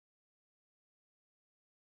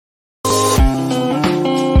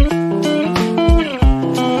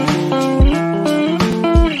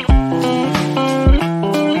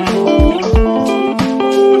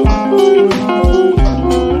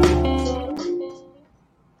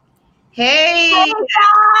Hey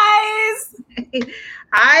guys!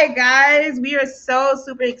 Hi guys, we are so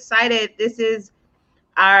super excited. This is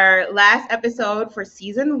our last episode for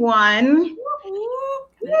season 1.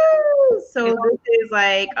 Woo! So this is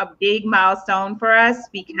like a big milestone for us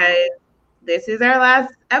because this is our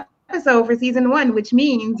last episode for season 1, which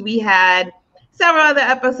means we had several other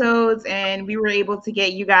episodes and we were able to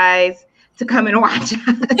get you guys to come and watch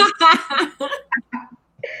us.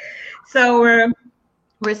 So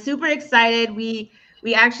we're super excited. We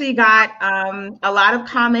actually got a lot of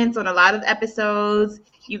comments on a lot of episodes.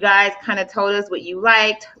 You guys kind of told us what you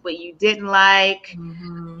liked, what you didn't like.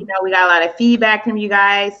 Mm-hmm. You know, we got a lot of feedback from you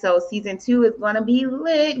guys. So season 2 is going to be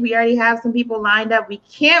lit. We already have some people lined up. We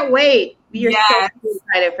can't wait. We are so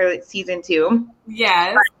excited for season 2.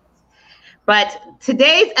 Yes. But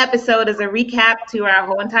today's episode is a recap to our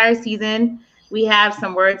whole entire season. We have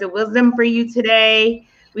some words of wisdom for you today.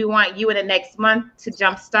 We want you in the next month to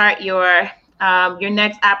jumpstart your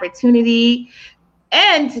next opportunity.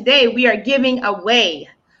 And today we are giving away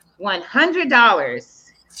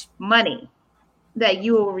 $100 money that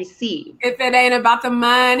you will receive. If it ain't about the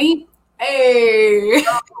money, hey.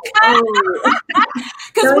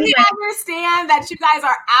 Because we understand that you guys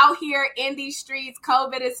are out here in these streets.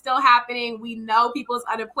 COVID is still happening. We know people's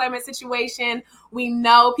unemployment situation. We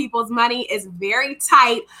know people's money is very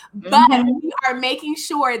tight, but we are making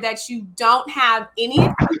sure that you don't have any,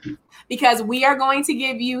 because we are going to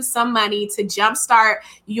give you some money to jumpstart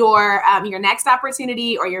your next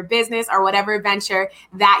opportunity or your business or whatever venture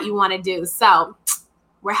that you want to do. So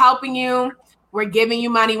we're helping you. We're giving you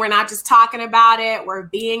money. We're not just talking about it. We're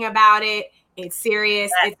being about it. It's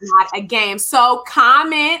serious. Yes. It's not a game. So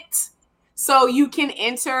comment so you can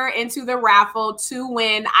enter into the raffle to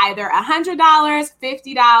win either $100,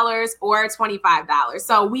 $50, or $25.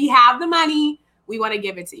 So we have the money. We want to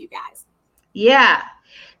give it to you guys. Yeah.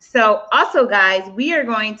 So also, guys, we are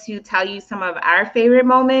going to tell you some of our favorite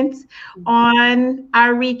moments on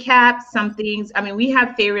our recap. Some things, I mean, we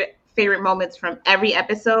have favorite moments from every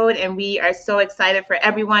episode, and we are so excited for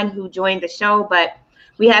everyone who joined the show. But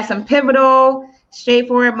we had some pivotal,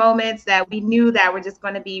 straightforward moments that we knew that were just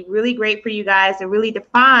going to be really great for you guys. It really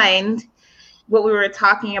defined what we were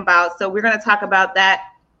talking about. So we're going to talk about that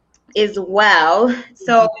as well.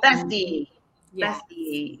 So Bestie,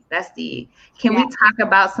 can we talk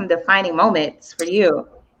about some defining moments for you?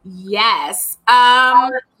 Yes.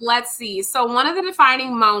 Let's see. So one of the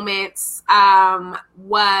defining moments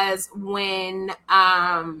was when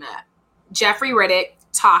Jeffrey Riddick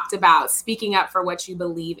talked about speaking up for what you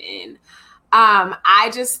believe in.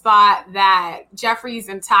 I just thought that Jeffrey's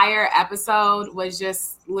entire episode was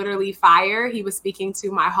just literally fire. He was speaking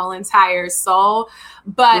to my whole entire soul.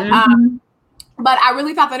 But I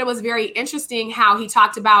really thought that it was very interesting how he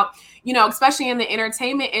talked about, you know, especially in the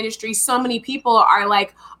entertainment industry, so many people are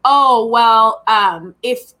like, oh, well,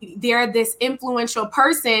 if they're this influential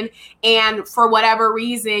person and for whatever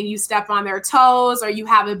reason you step on their toes or you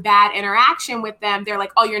have a bad interaction with them, they're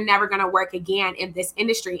like, oh, you're never going to work again in this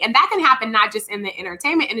industry. And that can happen not just in the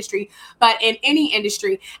entertainment industry, but in any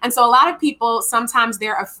industry. And so a lot of people, sometimes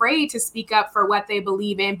they're afraid to speak up for what they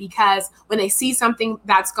believe in because when they see something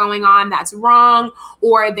that's going on that's wrong,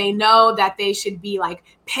 or they know that they should be like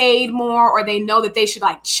paid more, or they know that they should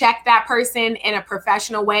like check that person in a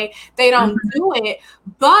professional way, they don't do it.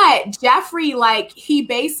 But Jeffrey, like, he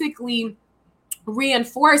basically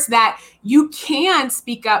reinforce that you can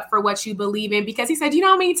speak up for what you believe in, because he said, you know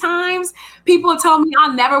how many times people told me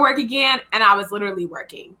I'll never work again, and I was literally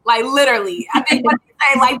working, like literally, I think what you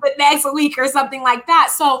say, like the next week or something like that.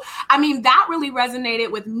 So I mean, that really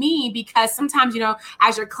resonated with me, because sometimes, you know,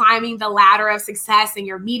 as you're climbing the ladder of success and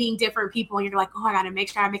you're meeting different people and you're like, oh, I gotta make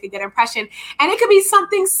sure I make a good impression, and it could be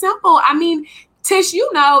something simple. I mean, Tish,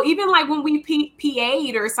 you know, even like when we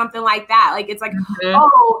PA'd or something like that, like it's like,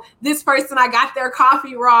 oh, this person, I got their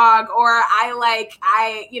coffee wrong, or I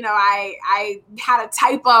had a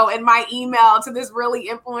typo in my email to this really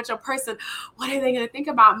influential person. What are they going to think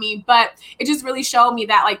about me? But it just really showed me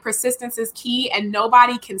that like persistence is key, and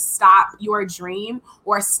nobody can stop your dream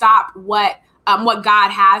or stop what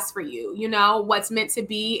God has for you. You know, what's meant to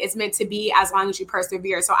be is meant to be, as long as you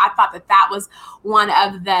persevere. So I thought that that was one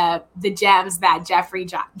of the gems that Jeffrey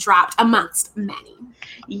dropped amongst many.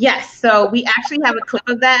 Yes. So we actually have a clip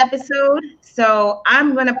of that episode. So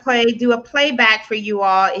I'm going to do a playback for you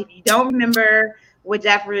all if you don't remember what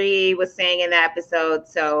Jeffrey was saying in that episode.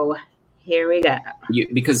 So here we go.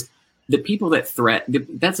 Because the people that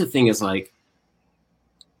that's the thing, is like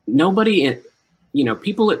nobody you know,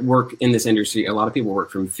 people that work in this industry, a lot of people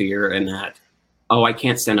work from fear and that, oh, I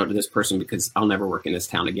can't stand up to this person because I'll never work in this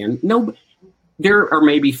town again. No, there are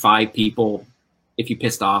maybe 5 people, if you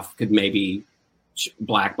pissed off, could maybe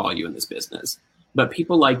blackball you in this business. But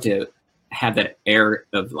people like to have that air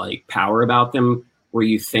of like power about them, where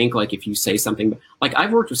you think like if you say something, like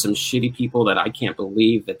I've worked with some shitty people that I can't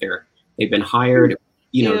believe that they've been hired.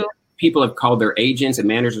 You know, people have called their agents and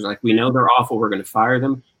managers like, we know they're awful, we're going to fire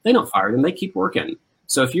them. They don't fire them, they keep working.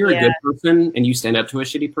 So if you're a good person and you stand up to a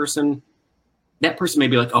shitty person, that person may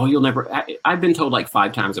be like, oh, you'll never. I've been told like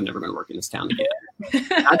 5 times I'm never going to work in this town again.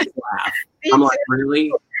 I just laugh. I'm like,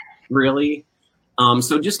 really?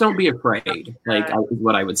 So just don't be afraid. Like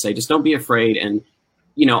what I would say, just don't be afraid. And,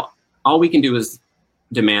 you know, all we can do is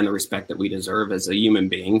demand the respect that we deserve as a human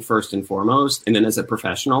being, first and foremost, and then as a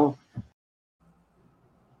professional.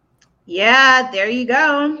 Yeah, there you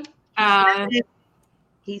go.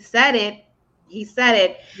 He said it.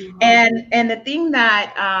 Mm-hmm. And the thing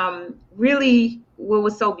that really what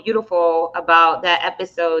was so beautiful about that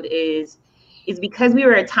episode is because we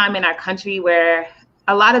were at a time in our country where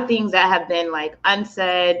a lot of things that have been like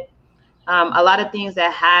unsaid, a lot of things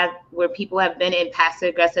where people have been in passive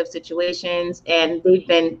aggressive situations, and they've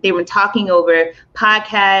been talking over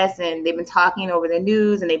podcasts, and they've been talking over the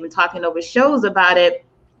news, and they've been talking over shows about it.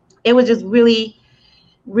 It was just really,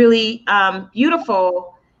 really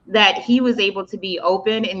beautiful that he was able to be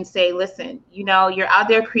open and say, listen, you know, you're out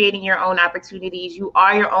there creating your own opportunities. You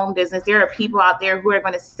are your own business. There are people out there who are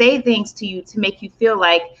going to say things to you to make you feel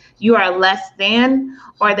like you are less than,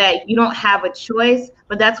 or that you don't have a choice.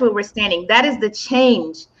 But that's where we're standing. That is the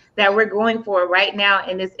change that we're going for right now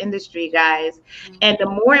in this industry, guys. And the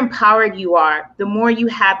more empowered you are, the more you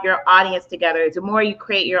have your audience together, the more you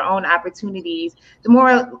create your own opportunities,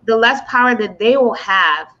 the less power that they will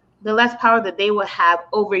have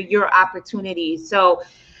over your opportunities. So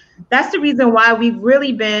that's the reason why we've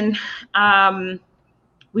really been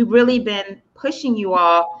pushing you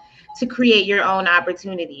all to create your own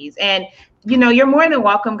opportunities. And you know, you're more than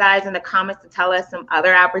welcome, guys, in the comments to tell us some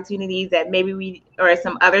other opportunities that maybe or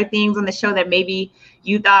some other things on the show that maybe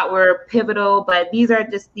you thought were pivotal. But these are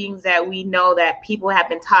just things that we know that people have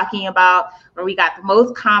been talking about, where we got the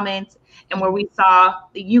most comments and where we saw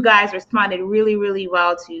that you guys responded really, really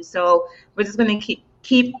well to. So we're just going to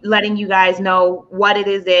keep letting you guys know what it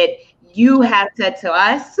is that you have said to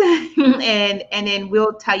us, and then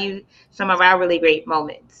we'll tell you some of our really great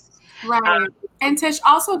moments. Right. And Tish,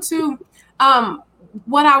 also too,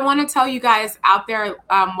 what I want to tell you guys out there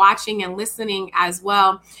watching and listening as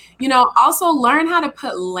well, you know, also learn how to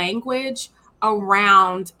put language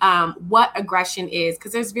around what aggression is,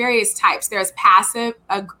 because there's various types. There's passive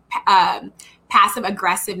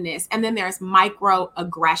aggressiveness, and then there's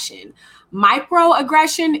microaggression.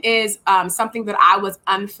 Microaggression is something that I was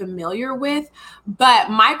unfamiliar with, but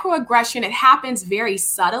microaggression, it happens very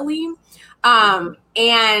subtly.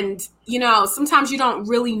 And, you know, sometimes you don't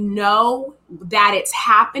really know that it's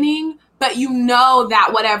happening, but you know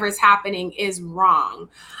that whatever is happening is wrong.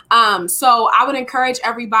 So I would encourage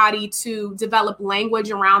everybody to develop language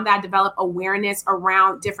around that, develop awareness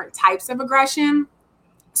around different types of aggression.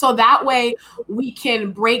 So that way we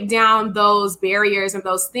can break down those barriers and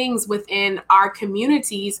those things within our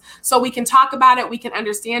communities, so we can talk about it, we can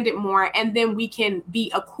understand it more, and then we can be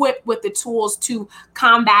equipped with the tools to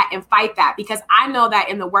combat and fight that. Because I know that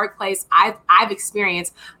in the workplace, I've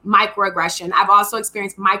experienced microaggression. I've also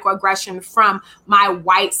experienced microaggression from my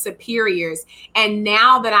white superiors. And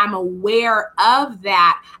now that I'm aware of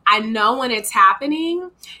that, I know when it's happening,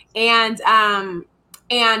 and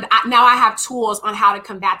now I have tools on how to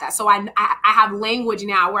combat that. So I have language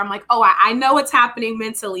now where I'm like, oh, I know it's happening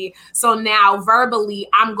mentally. So now verbally,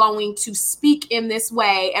 I'm going to speak in this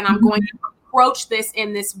way, and I'm going to approach this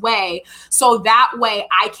in this way. So that way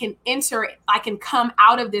I can come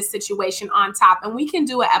out of this situation on top. And we can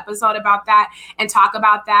do an episode about that and talk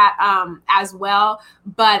about that as well.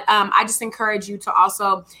 But I just encourage you to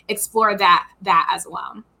also explore that as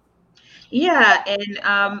well. Yeah, and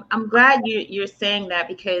I'm glad you're saying that,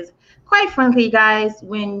 because quite frankly, guys,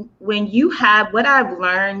 when you have, what I've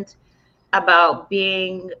learned about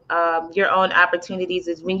being your own opportunities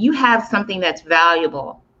is when you have something that's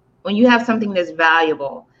valuable, it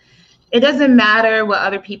doesn't matter what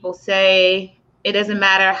other people say. It doesn't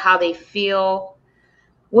matter how they feel.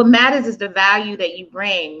 What matters is the value that you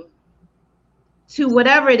bring to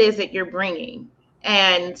whatever it is that you're bringing.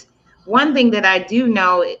 And one thing that I do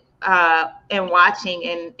know and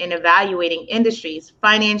watching and evaluating industries,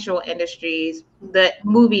 financial industries, the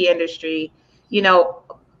movie industry, you know,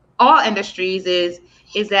 all industries is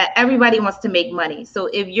that everybody wants to make money. So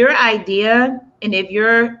if your idea and if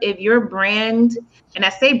your brand, and I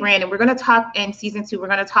say brand, and we're going to talk in season 2, we're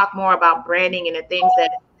going to talk more about branding and the things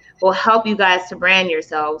that will help you guys to brand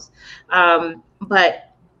yourselves. But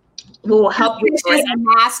will help you. She's a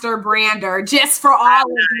master brander, just for all of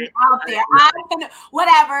you out there.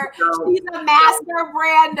 Whatever. She's a master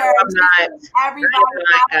brander. No, I'm not. Everybody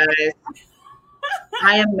guys.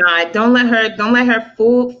 I am not. Don't let her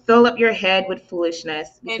fill up your head with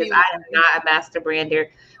foolishness, because I am not a master brander.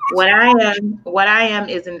 What I am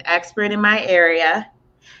is an expert in my area,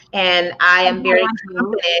 and I am very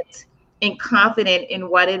confident in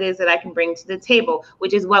what it is that I can bring to the table,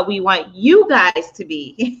 which is what we want you guys to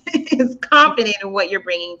be, is confident in what you're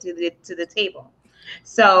bringing to the table.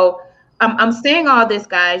 So I'm saying all this,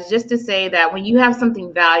 guys, just to say that when you have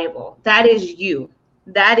something valuable, that is you.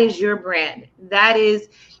 That is your brand. That is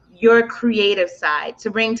your creative side to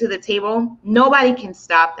bring to the table. Nobody can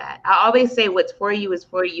stop that. I always say what's for you is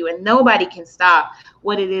for you, and nobody can stop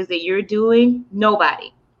what it is that you're doing.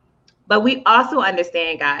 Nobody. But we also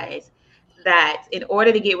understand, guys, that in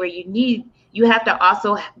order to get where you need, you have to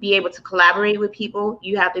also be able to collaborate with people.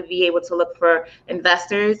 You have to be able to look for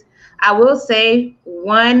investors. I will say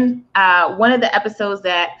one of the episodes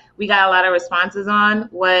that we got a lot of responses on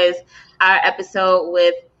was our episode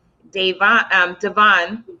with Devin,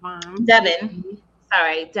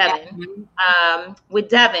 with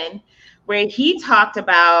Devin, where he talked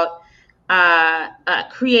about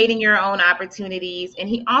creating your own opportunities, and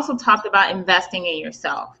he also talked about investing in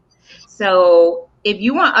yourself. So if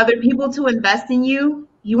you want other people to invest in you,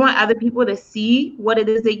 you want other people to see what it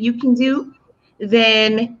is that you can do,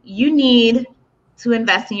 then you need to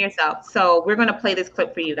invest in yourself. So we're going to play this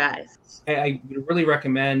clip for you guys. I would really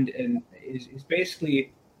recommend, and is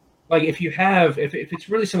basically like if it's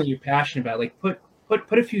really something you're passionate about, like put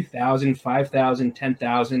a few thousand, 5,000,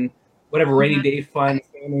 10,000, whatever rainy day fund,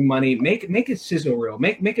 family money, make a sizzle reel,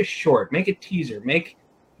 make a short, make a teaser, make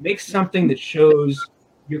something that shows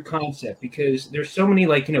your concept, because there's so many,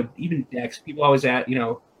 like, even decks. People always ask,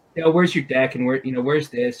 where's your deck, and where's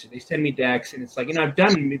this? Or they send me decks, and it's like, I've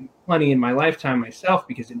done plenty in my lifetime myself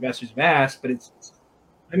because investors have asked, but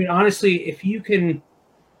honestly, if you can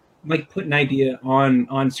put an idea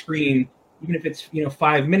on screen, even if it's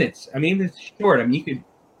 5 minutes, it's short. You could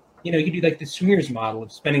do like the Swingers model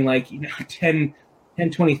of spending 10,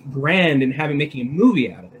 20 grand and making a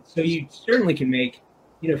movie out of it. So you certainly can make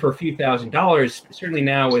for a few $1,000s. Certainly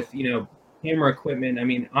now with camera equipment.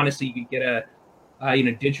 Honestly, you could get a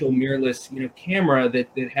digital mirrorless camera that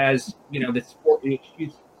has that's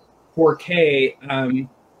shoots 4K.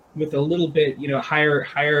 With a little bit, higher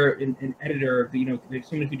an editor, there's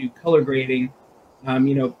someone who do color grading.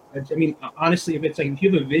 Honestly, if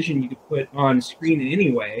you have a vision, you could put on screen in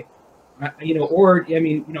any way,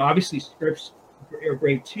 obviously scripts are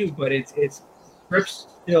great too, but it's scripts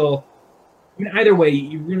still. Either way,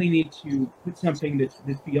 you really need to put something that's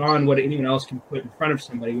beyond what anyone else can put in front of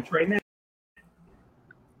somebody, which right now.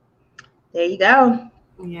 There you go.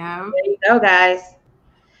 Yeah. There you go, guys.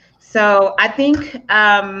 So I think,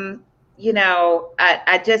 I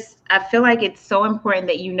feel like it's so important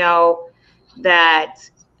that that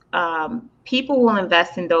people will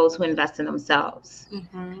invest in those who invest in themselves.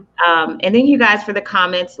 Mm-hmm. And thank you guys for the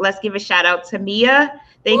comments. Let's give a shout out to Mia.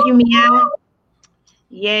 Thank you, Mia.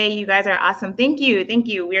 Yay, you guys are awesome. Thank you.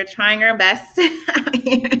 We are trying our best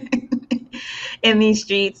in these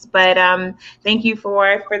streets, but thank you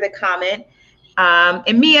for the comment.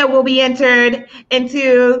 And Mia will be entered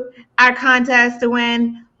into our contest to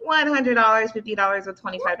win $100, $50, or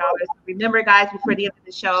 $25. Remember, guys, before the end of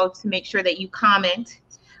the show, to make sure that you comment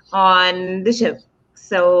on the show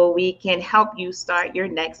so we can help you start your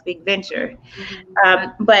next big venture.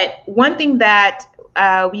 But one thing that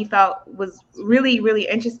we felt was really, really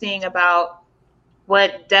interesting about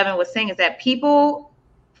what Devin was saying is that people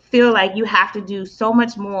feel like you have to do so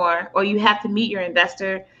much more, or you have to meet your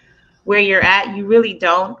investor where you're at. You really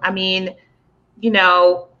don't.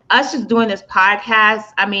 Us just doing this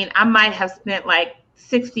podcast, I might have spent like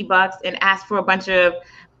 $60 and asked for a bunch of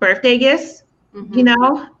birthday gifts, to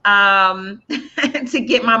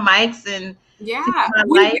get my mics and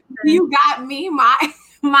you got me my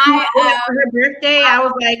for her birthday. I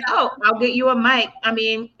was like, oh, I'll get you a mic.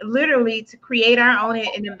 Literally to create our own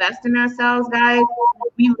and invest in ourselves, guys.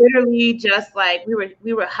 We literally just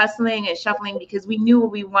we were hustling and shuffling because we knew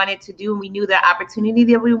what we wanted to do, and we knew the opportunity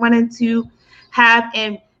that we wanted to have.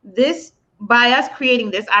 And this, by us creating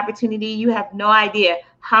this opportunity, you have no idea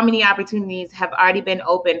how many opportunities have already been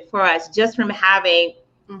opened for us just from having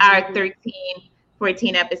our 13,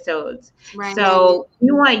 14 episodes. Right. So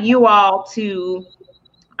we want you all to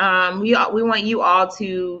we want you all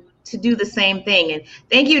to do the same thing. And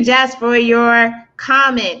thank you, Jess, for your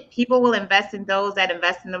comment. People will invest in those that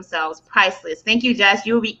invest in themselves. Priceless. Thank you, Jess.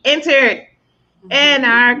 You will be entered in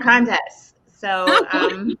our contest. So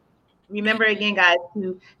remember again, guys,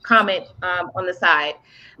 to comment on the side.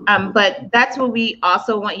 But that's what we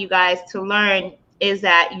also want you guys to learn, is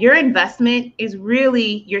that your investment is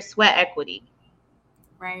really your sweat equity.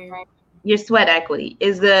 Right. Your sweat equity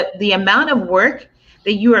is the amount of work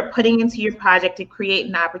that you are putting into your project to create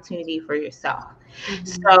an opportunity for yourself.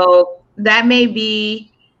 So that may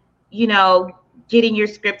be, getting your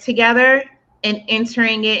script together and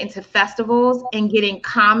entering it into festivals and getting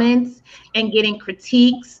comments and getting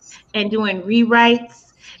critiques and doing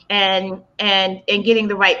rewrites and getting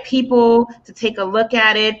the right people to take a look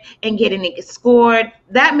at it and getting it scored.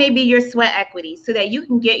 That may be your sweat equity so that you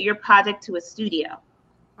can get your project to a studio.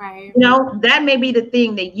 Right. That may be the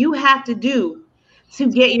thing that you have to do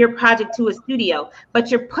to get your project to a studio,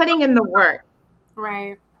 but you're putting in the work.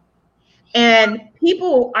 Right. And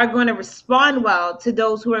people are going to respond well to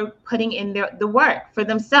those who are putting in the work for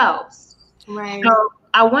themselves. Right. So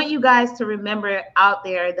I want you guys to remember out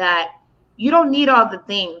there that you don't need all the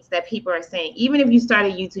things that people are saying. Even if you start a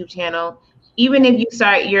YouTube channel, even if you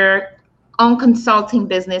start your own consulting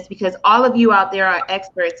business, because all of you out there are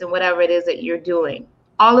experts in whatever it is that you're doing.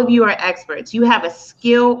 All of you are experts. You have a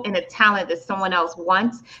skill and a talent that someone else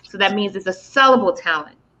wants. So that means it's a sellable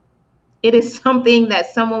talent. It is something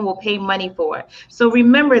that someone will pay money for. So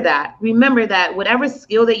remember that. Remember that whatever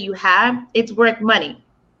skill that you have, it's worth money.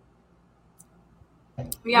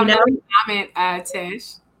 We have another comment,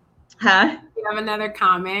 Tish. Huh? We have another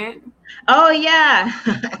comment. Oh, yeah.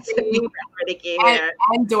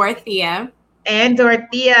 And Dorothea. And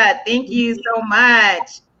Dorothea, thank you so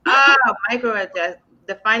much.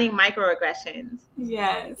 Defining microaggressions.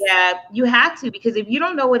 Yes. Yeah, you have to, because if you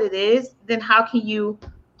don't know what it is, then how can you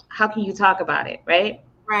talk about it, right?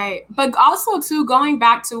 Right. But also too, going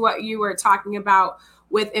back to what you were talking about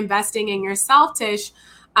with investing in yourself, Tish,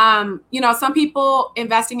 some people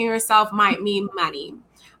investing in yourself might mean money.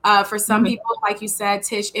 For some people, like you said,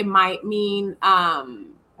 Tish, it might mean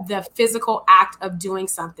the physical act of doing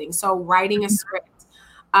something. So writing a script,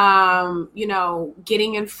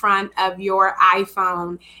 getting in front of your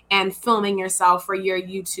iPhone and filming yourself for your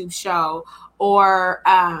YouTube show, or,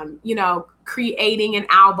 creating an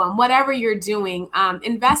album, whatever you're doing.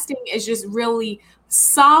 Investing is just really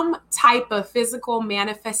some type of physical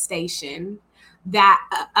manifestation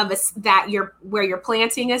where you're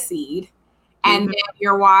planting a seed and then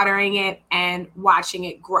you're watering it and watching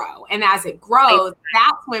it grow. And as it grows,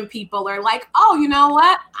 that's when people are like, oh, you know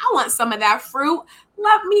what? I want some of that fruit.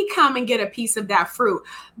 Let me come and get a piece of that fruit.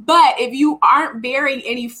 But if you aren't bearing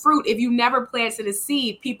any fruit, if you never planted a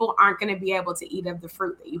seed, people aren't going to be able to eat of the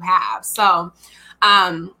fruit that you have. So,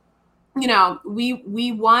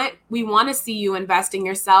 we want to see you invest in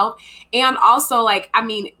yourself. And also,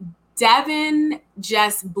 Devin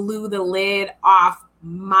just blew the lid off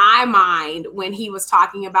my mind when he was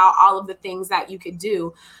talking about all of the things that you could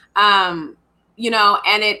do. And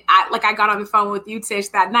I got on the phone with you, Tish,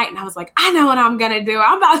 that night, and I was like, I know what I'm going to do.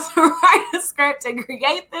 I'm about to write a script to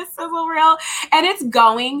create this sizzle reel, and it's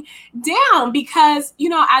going down because,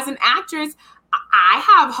 as an actress, I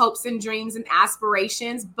have hopes and dreams and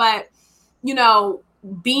aspirations, but,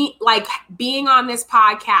 being on this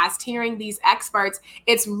podcast, hearing these experts,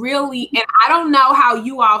 it's really, and I don't know how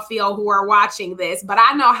you all feel who are watching this, but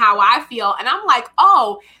I know how I feel. And I'm like,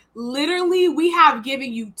 oh, literally, we have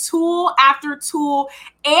given you tool after tool,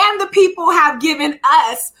 and the people have given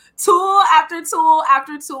us tool after tool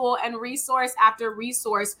after tool and resource after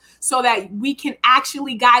resource so that we can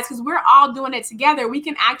actually, guys, because we're all doing it together, we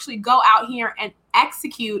can actually go out here and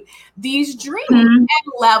execute these dreams and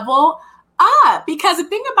level up. Because the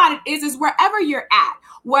thing about it is wherever you're at,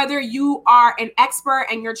 whether you are an expert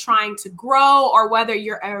and you're trying to grow, or whether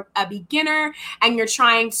you're a beginner and you're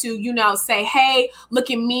trying to, say, hey, look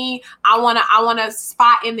at me, I want to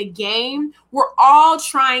spot in the game. We're all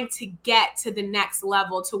trying to get to the next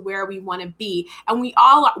level, to where we want to be. And we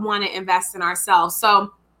all want to invest in ourselves.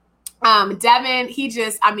 So Devin,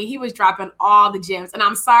 he was dropping all the gems, and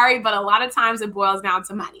I'm sorry, but a lot of times it boils down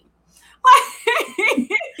to money.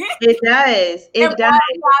 It does. It does.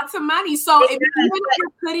 Lots of money. So even if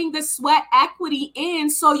you're putting the sweat equity in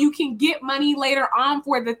so you can get money later on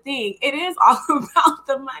for the thing, it is all about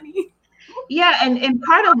the money. Yeah, and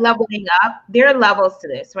part of leveling up, there are levels to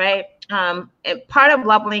this, right? And part of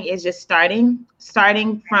leveling is just starting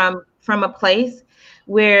from a place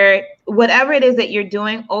where whatever it is that you're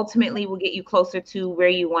doing ultimately will get you closer to where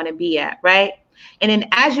you want to be at, right? And then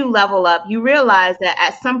as you level up, you realize that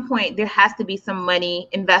at some point there has to be some money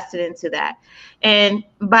invested into that. And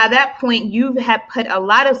by that point, you have put a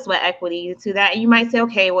lot of sweat equity into that. And you might say,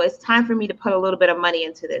 okay, well, it's time for me to put a little bit of money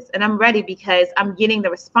into this. And I'm ready because I'm getting the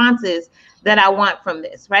responses that I want from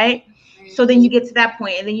this, right? So then you get to that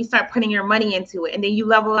point and then you start putting your money into it. And then you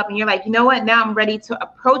level up and you're like, you know what? Now I'm ready to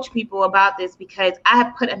approach people about this because I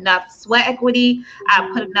have put enough sweat equity.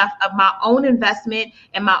 I've put enough of my own investment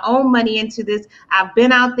and my own money into this. I've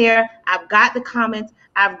been out there. I've got the comments.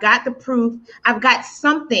 I've got the proof. I've got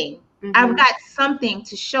something. I've got something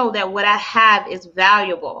to show that what I have is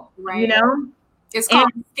valuable, you know? It's called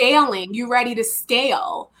scaling. You ready to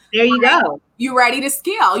scale. There you go. You ready to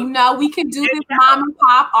scale. You know, we can do this mom and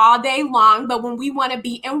pop all day long, but when we want to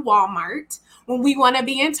be in Walmart, when we want to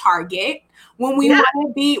be in Target, when we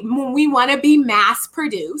want to be mass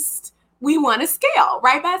produced, we want to scale,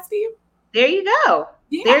 right, Bestie? There you go.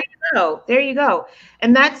 Yeah. There you go.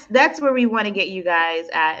 And that's where we want to get you guys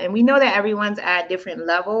at. And we know that everyone's at different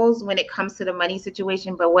levels when it comes to the money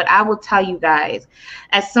situation. But what I will tell you guys,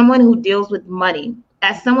 as someone who deals with money,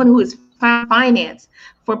 as someone who is finance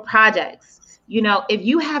for projects, you know, if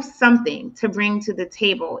you have something to bring to the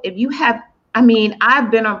table, if you have, I mean,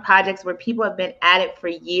 I've been on projects where people have been at it for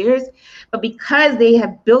years, but because they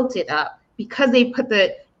have built it up, because they put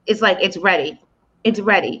it's like, it's ready. It's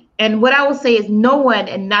ready. And what I will say is no one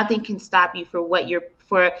and nothing can stop you for what you're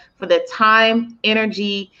for the time,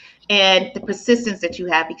 energy, and the persistence that you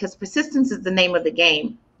have, because persistence is the name of the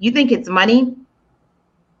game. You think it's money?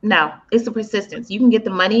 No, it's the persistence. You can get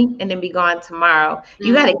the money and then be gone tomorrow.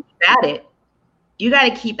 You got to keep at it. You got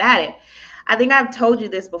to keep at it. I think I've told you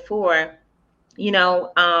this before. You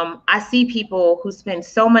know, I see people who spend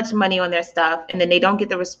so much money on their stuff and then they don't get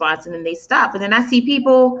the response and then they stop. And then I see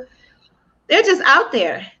people, they're just out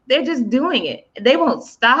there. They're just doing it. They won't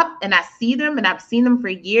stop. And I see them and I've seen them for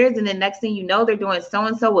years. And then next thing you know, they're doing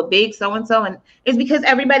so-and-so with big so-and-so. And it's because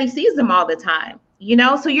everybody sees them all the time, you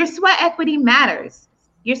know? So your sweat equity matters.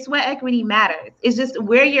 Your sweat equity matters. It's just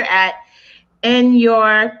where you're at in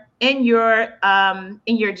your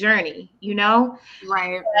journey, you know?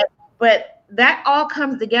 Right. But that all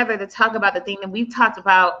comes together to talk about the thing that we've talked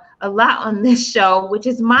about a lot on this show, which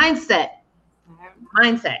is mindset.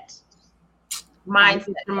 Mindset, right?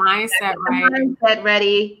 Mindset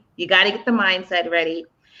ready. You got to get the mindset ready.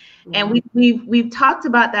 And we've talked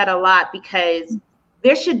about that a lot because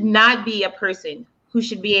there should not be a person who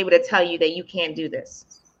should be able to tell you that you can't do this.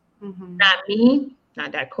 Not me,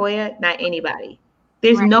 not Dakoya, not anybody.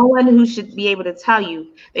 There's no one who should be able to tell you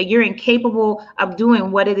that you're incapable of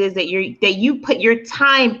doing what it is that you put your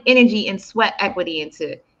time, energy, and sweat equity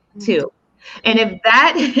into too. And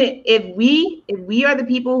if we are the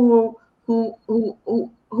people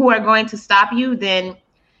who are going to stop you, then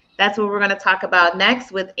that's what we're going to talk about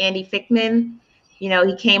next with Andy Fickman. You know,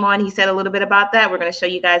 he came on, he said a little bit about that. We're going to show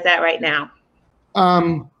you guys that right now.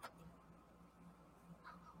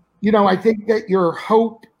 You know, I think that your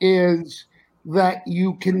hope is that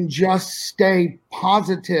you can just stay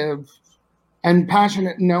positive and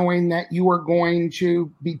passionate, knowing that you are going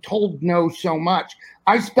to be told no so much.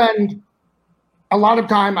 I spend a lot of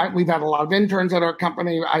time, we've had a lot of interns at our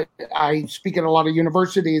company. I speak at a lot of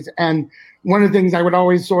universities. And one of the things I would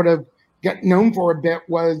always sort of get known for a bit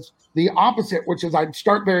was the opposite, which is I'd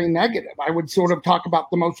start very negative. I would sort of talk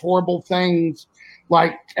about the most horrible things,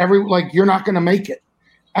 like you're not going to make it.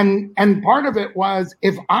 And part of it was,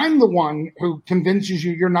 if I'm the one who convinces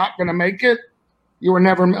you you're not going to make it, you were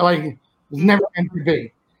never it was never meant to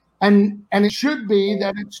be. And it should be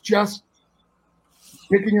that it's just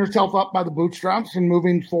picking yourself up by the bootstraps and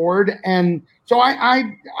moving forward. And so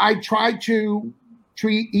I try to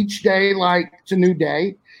treat each day like it's a new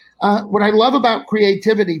day. What I love about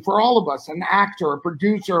creativity for all of us, an actor, a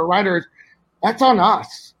producer, a writer, that's on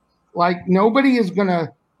us. Like nobody's going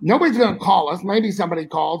to call us. Maybe somebody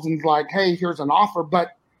calls and is like, hey, here's an offer,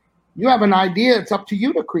 but you have an idea. It's up to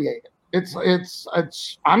you to create it.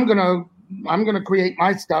 I'm going to create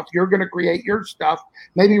my stuff. You're going to create your stuff.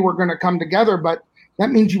 Maybe we're going to come together, but that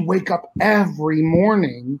means you wake up every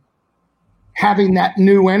morning having that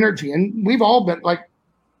new energy. And we've all been like,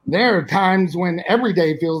 there are times when every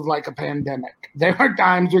day feels like a pandemic. There are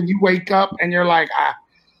times when you wake up and you're like,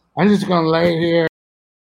 I'm just going to lay here.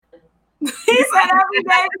 He said every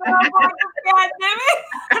day, God damn it.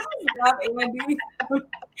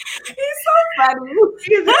 He's so funny.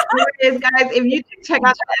 Guys, if you check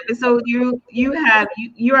out the episode, you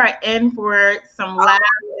are in for some laughs.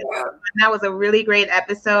 That was a really great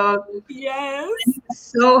episode. Yes.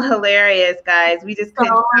 So hilarious, guys. We just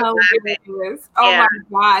couldn't stop laughing. Oh my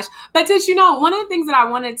gosh. But did you know, one of the things that I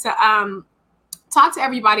wanted to talk to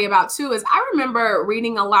everybody about too is I remember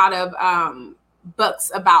reading a lot of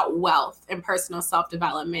books about wealth and personal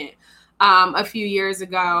self-development a few years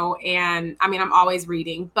ago. And I mean, I'm always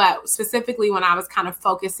reading, but specifically when I was kind of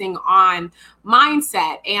focusing on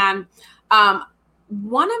mindset. And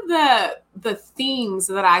one of the themes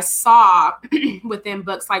that I saw within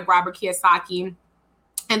books like Robert Kiyosaki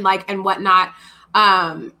and whatnot,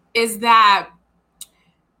 is that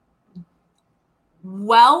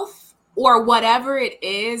wealth, or whatever it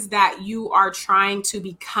is that you are trying to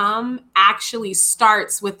become, actually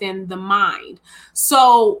starts within the mind.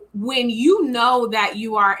 So when you know that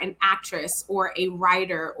you are an actress or a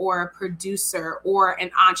writer or a producer or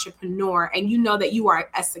an entrepreneur, and you know that you are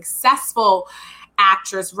a successful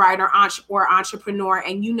actress, writer, or entrepreneur,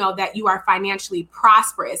 and you know that you are financially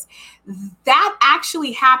prosperous, that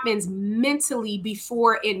actually happens mentally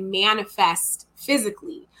before it manifests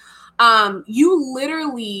physically. You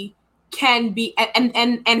literally can be,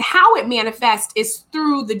 and how it manifests is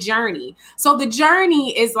through the journey. So the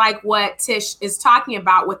journey is like what Tish is talking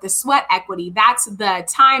about with the sweat equity. That's the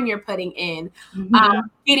time you're putting in,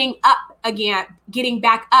 getting up again, getting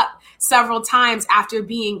back up several times after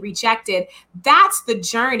being rejected. That's the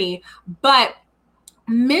journey. But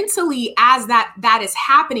mentally, as that is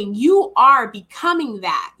happening, you are becoming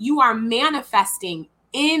that. You are manifesting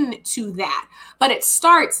into that. But it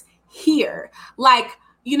starts here. Like,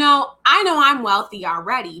 you know I'm wealthy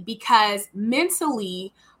already because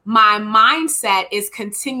mentally my mindset is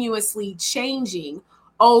continuously changing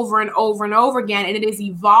over and over and over again, and it is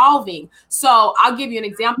evolving. So I'll give you an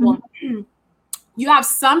example. You have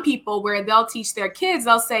some people where they'll teach their kids,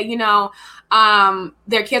 they'll say,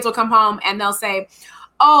 their kids will come home and they'll say,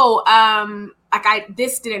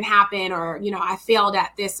 this didn't happen, or, I failed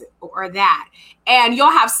at this or that. And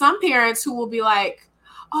you'll have some parents who will be like,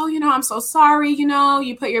 oh, I'm so sorry,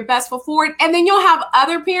 you put your best foot forward. And then you'll have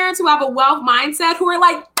other parents who have a wealth mindset who are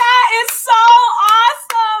like, that is so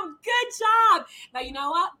awesome. Good job. Now, you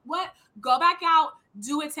know what? Go back out,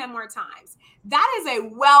 do it 10 more times. That is a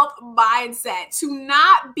wealth mindset, to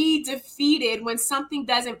not be defeated when something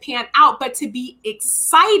doesn't pan out, but to be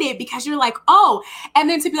excited because you're like, oh, and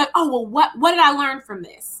then to be like, oh, well, what did I learn from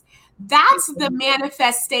this? That's the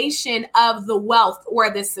manifestation of the wealth or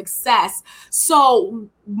the success. So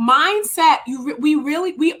mindset,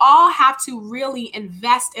 we all have to really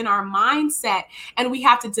invest in our mindset, and we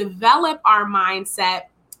have to develop our mindset.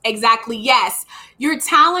 Exactly. Yes. Your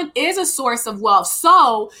talent is a source of wealth.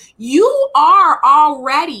 So you are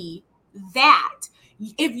already that.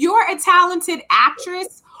 If you're a talented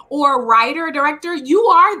actress or writer, director, you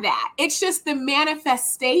are that. It's just the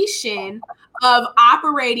manifestation of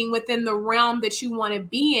operating within the realm that you want to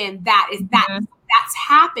be in. That's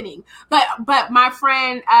happening. But my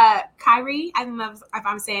friend, Kyrie, I don't know if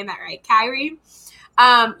I'm saying that right. Kyrie,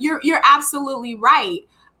 you're absolutely right.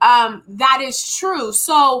 That is true.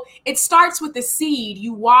 So it starts with the seed.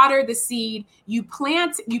 You water the seed, you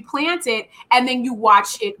plant it, and then you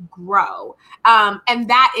watch it grow. And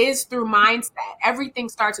that is through mindset. Everything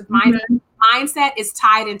starts with mindset. Mindset is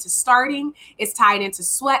tied into starting, it's tied into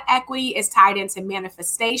sweat equity, it's tied into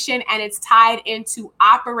manifestation, and it's tied into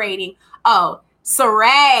operating. Oh,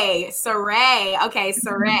 Saray. Okay,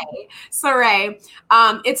 Saray.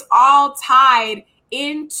 It's all tied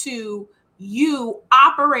into you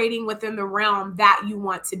operating within the realm that you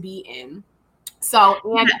want to be in. So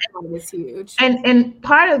and is huge. And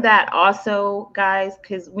part of that also, guys,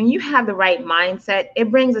 because when you have the right mindset, it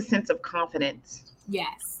brings a sense of confidence.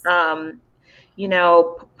 Yes.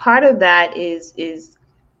 Part of that is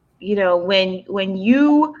when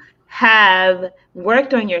you have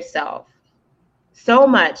worked on yourself so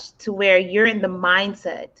much to where you're in the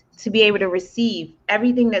mindset to be able to receive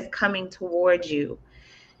everything that's coming towards you.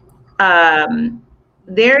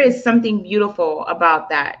 There is something beautiful about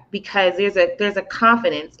that, because there's a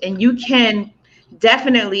confidence, and you can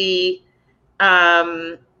definitely,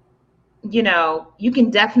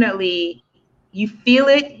 you feel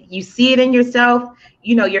it, you see it in yourself.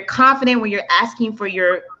 You're confident when you're asking for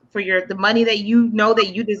the money that that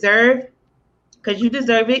you deserve, because you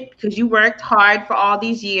deserve it, because you worked hard for all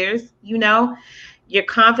these years. You're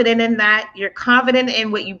confident in that. You're confident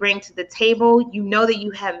in what you bring to the table. You know that you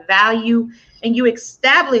have value, and you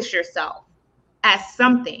establish yourself as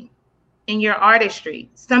something in your artistry,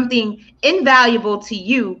 something invaluable to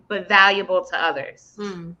you, but valuable to others.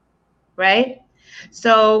 Right?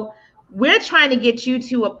 So we're trying to get you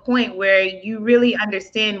to a point where you really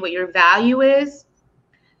understand what your value is,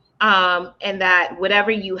 and that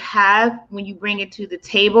whatever you have, when you bring it to the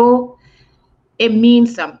table, it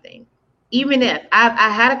means something. Even if I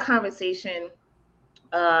had a conversation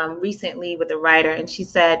recently with a writer, and she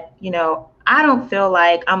said, I don't feel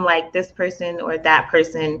like I'm like this person or that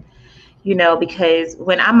person, you know, because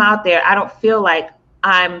when I'm out there, I don't feel like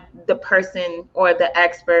I'm the person or the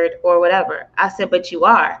expert or whatever. I said, but you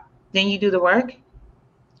are. Then you do the work,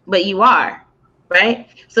 but you are, right?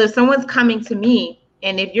 So if someone's coming to me,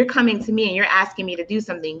 and if you're coming to me and you're asking me to do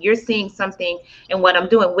something, you're seeing something in what I'm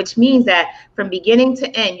doing, which means that from beginning to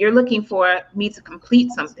end, you're looking for me to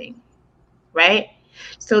complete something, right?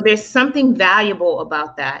 So there's something valuable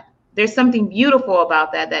about that. There's something beautiful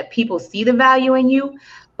about that, that people see the value in you.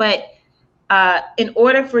 But in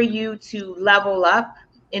order for you to level up,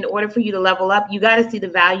 you got to see the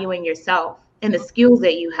value in yourself and the skills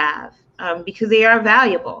that you have, because they are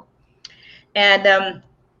valuable. And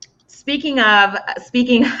speaking of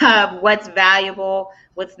what's valuable,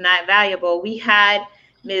 what's not valuable, we had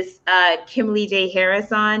Miss Kimberly J.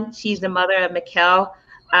 Harris on. She's the mother of Michelle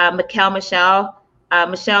Michelle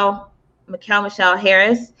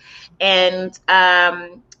Harris, and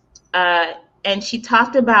she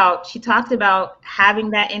talked about having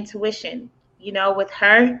that intuition. You know, with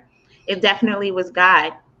her, it definitely was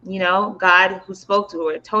God. You know, God who spoke to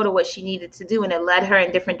her, told her what she needed to do, and it led her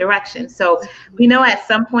in different directions. So we know at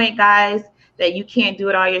some point, guys, that you can't do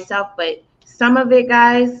it all yourself, but some of it,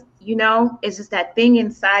 guys, you know, it's just that thing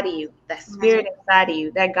inside of you, that spirit inside of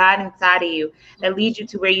you, that God inside of you that leads you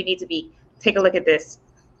to where you need to be. Take a look at this.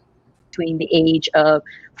 Between the age of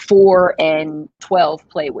 4 and 12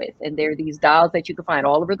 play with. And they're these dolls that you can find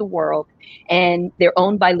all over the world. And they're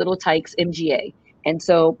owned by Little Tikes MGA. And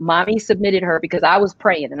so mommy submitted her because I was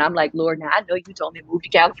praying. And I'm like, Lord, now I know you told me to move to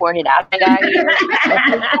California. Now I got here.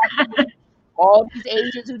 All these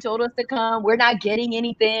agents who told us to come, we're not getting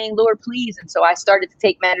anything. Lord, please. And so I started to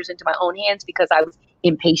take matters into my own hands because I was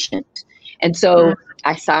impatient. And so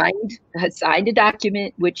I signed a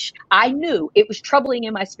document, which I knew it was troubling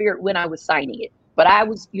in my spirit when I was signing it. But I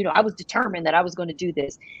was determined that I was going to do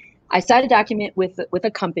this. I signed a document with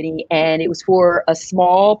a company, and it was for a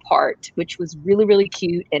small part, which was really, really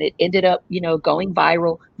cute. And it ended up, going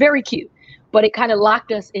viral. Very cute. But it kind of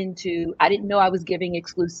locked us into, I didn't know I was giving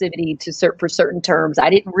exclusivity for certain terms. I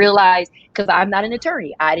didn't realize, because I'm not an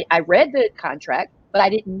attorney. I read the contract, but I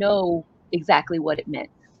didn't know exactly what it meant.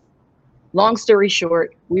 Long story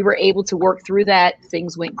short, we were able to work through that.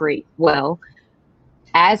 Things went great. Well,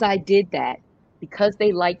 as I did that, because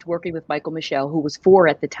they liked working with Michael Michelle, who was 4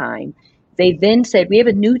 at the time, they then said, we have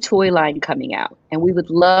a new toy line coming out, and we would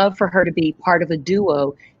love for her to be part of a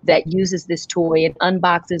duo that uses this toy and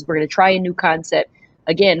unboxes. We're going to try a new concept.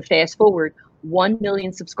 Again, fast forward, 1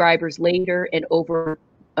 million subscribers later and over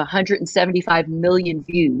 175 million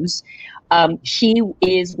views. She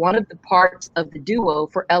is one of the parts of the duo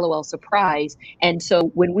for LOL Surprise. And so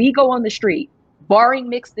when we go on the street, barring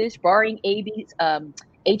Mixed Dish, barring AB's,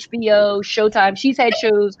 HBO, Showtime, she's had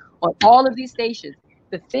shows on all of these stations.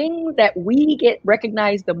 The thing that we get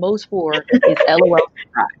recognized the most for is LOL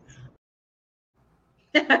Surprise.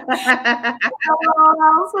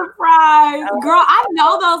 Oh, surprise. Girl, I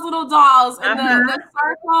know those little dolls and the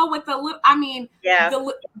circle with the little,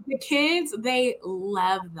 the kids, they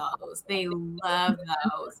love those. They love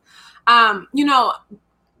those.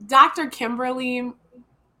 Dr. Kimberly,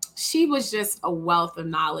 she was just a wealth of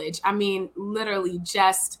knowledge. I mean, literally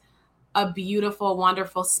just a beautiful,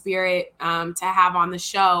 wonderful spirit to have on the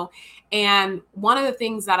show. And one of the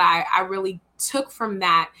things that I really took from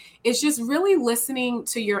that is just really listening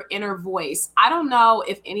to your inner voice. I don't know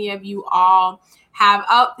if any of you all have,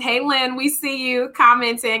 hey, Lynn, we see you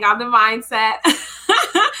commenting on the mindset.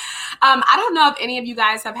 I don't know if any of you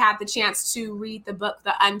guys have had the chance to read the book,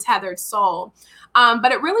 The Untethered Soul.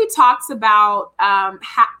 But it really talks about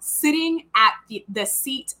sitting at the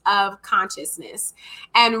seat of consciousness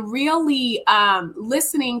and really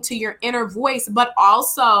listening to your inner voice, but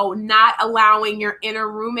also not allowing your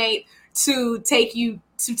inner roommate to take you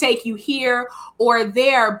here or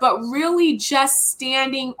there, but really just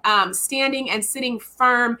standing and sitting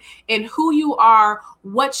firm in who you are,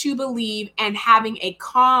 what you believe, and having a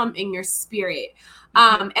calm in your spirit.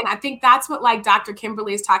 And I think that's what Dr.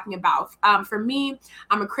 Kimberly is talking about. For me,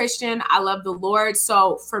 I'm a Christian. I love the Lord.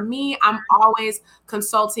 So for me, I'm always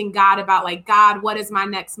consulting God about God, what is my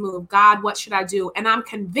next move? God, what should I do? And I'm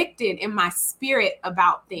convicted in my spirit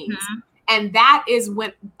about things. Mm-hmm. And that is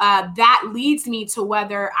when that leads me to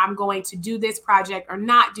whether I'm going to do this project or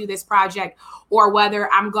not do this project, or whether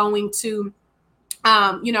I'm going to,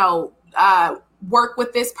 work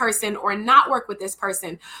with this person or not work with this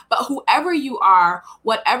person. But whoever you are,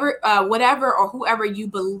 whatever or whoever you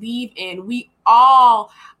believe in, we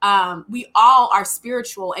all are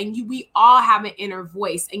spiritual, and we all have an inner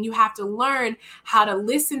voice, and you have to learn how to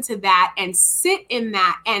listen to that and sit in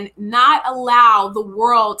that and not allow the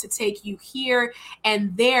world to take you here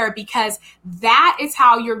and there, because that is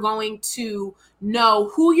how you're going to know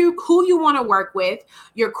who you want to work with.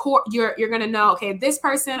 Your core, you're going to know, okay, this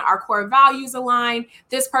person, our core values align.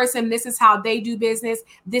 This person, this is how they do business.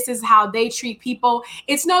 This is how they treat people.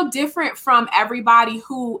 It's no different from everybody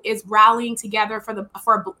who is rallying together for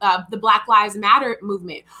the Black Lives Matter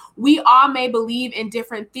movement. We all may believe in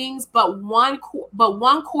different things, but one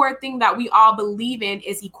core thing that we all believe in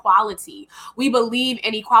is equality. We believe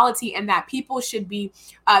in equality, and that people should be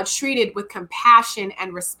treated with compassion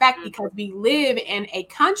and respect, because we live in a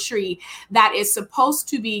country that is supposed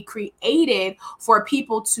to be created for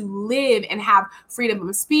people to live and have freedom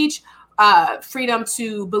of speech, freedom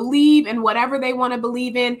to believe in whatever they want to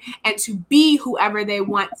believe in, and to be whoever they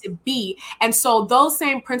want to be. And so those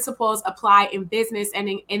same principles apply in business and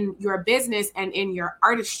in your business and in your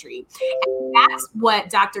artistry. And that's what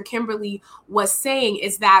Dr. Kimberly was saying,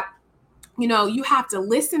 is that, you know, you have to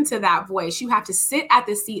listen to that voice. You have to sit at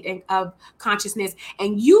the seat of consciousness.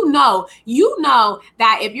 And you know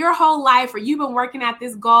that if your whole life, or you've been working at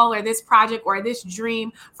this goal or this project or this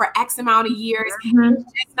dream for X amount of years, it's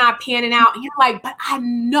just not panning out. And you're like, but I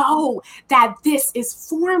know that this is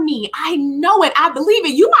for me. I know it. I believe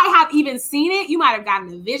it. You might have even seen it. You might have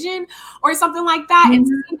gotten a vision or something like that and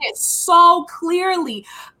seen it so clearly.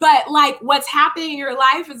 But like, what's happening in your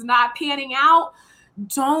life is not panning out.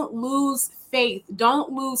 Don't lose faith.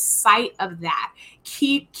 Don't lose sight of that.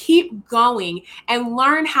 Keep going and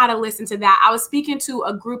learn how to listen to that. I was speaking to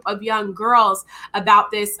a group of young girls about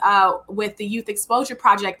this with the Youth Exposure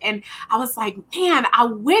Project. And I was like, man, I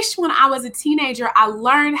wish when I was a teenager, I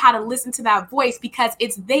learned how to listen to that voice, because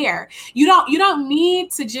it's there. You don't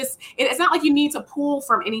need to it's not like you need to pull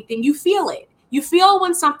from anything. You feel it. You feel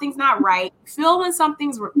when something's not right. You feel when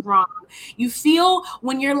something's wrong. You feel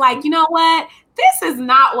when you're like, you know what? This is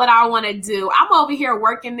not what I want to do. I'm over here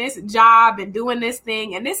working this job and doing this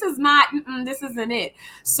thing, and this is not, this isn't it.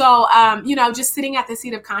 So, just sitting at the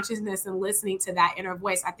seat of consciousness and listening to that inner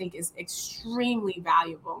voice, I think is extremely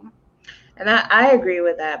valuable. And I agree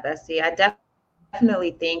with that, Bessie. I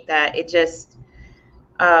definitely think that it just,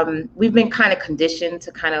 we've been kind of conditioned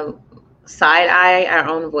to kind of side eye our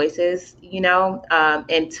own voices,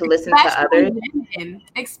 and to listen to others.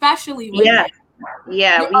 Especially women.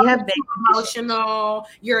 Yeah, we have been emotional.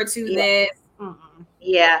 You're to this. Mm-hmm.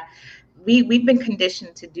 Yeah, we've been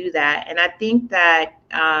conditioned to do that, and I think that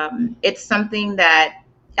it's something that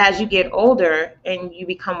as you get older and you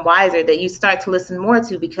become wiser, that you start to listen more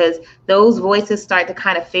to, because those voices start to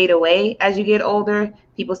kind of fade away as you get older.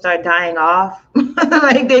 People start dying off.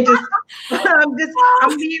 Like they just,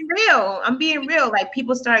 I'm being real. Like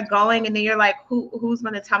people start going, and then you're like, who's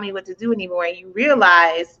going to tell me what to do anymore? And you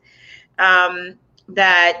realize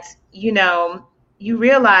that, you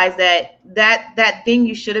realize that thing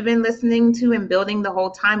you should have been listening to and building the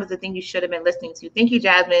whole time is the thing you should have been listening to. Thank you,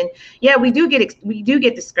 Jasmine. Yeah, we do get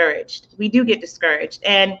discouraged. We do get discouraged.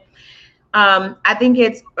 And I think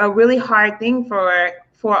it's a really hard thing for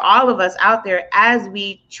all of us out there as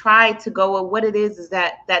we try to go with what it is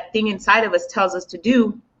that thing inside of us tells us to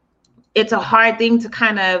do. It's a hard thing to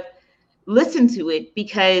kind of listen to it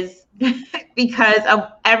because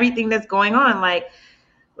of everything that's going on, like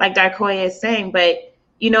Darkoya is saying. But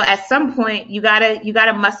at some point you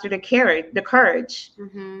gotta muster the courage.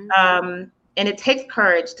 Mm-hmm. And it takes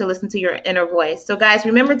courage to listen to your inner voice. So guys,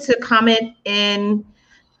 remember to comment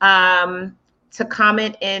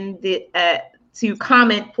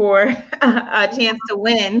for a chance to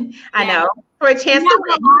win. I know, for a chance to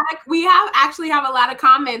win. We actually have a lot of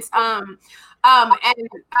comments.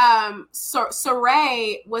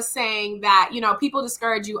 Saray was saying that, people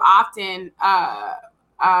discourage you often.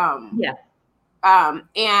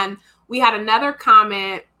 And we had another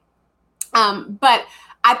comment. But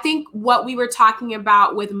I think what we were talking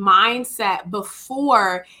about with mindset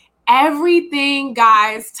before, everything,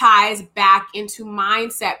 guys, ties back into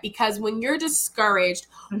mindset, because when you're discouraged,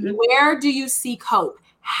 mm-hmm. where do you seek hope?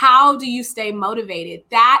 How do you stay motivated?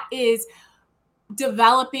 That is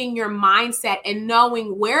developing your mindset and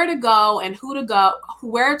knowing where to go and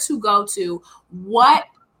where to go to, what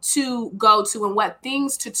to go to, and what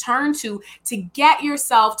things to turn to get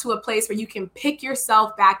yourself to a place where you can pick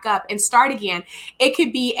yourself back up and start again. It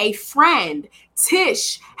could be a friend.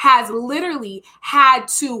 Tish has literally had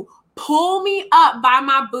to pull me up by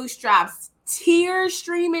my bootstraps, tears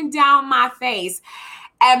streaming down my face,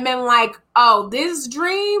 and been like, oh, this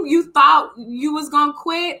dream you thought you was gonna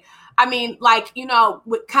quit, I mean, like, you know,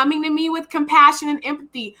 with coming to me with compassion and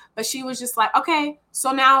empathy, but she was just like, okay,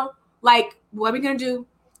 so now, like, what are we gonna do?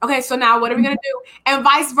 Okay, so now what are we gonna do? And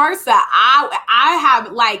vice versa. I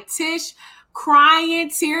have like Tish crying,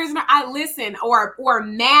 tears, and I listen, or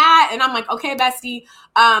mad, and I'm like, okay, bestie,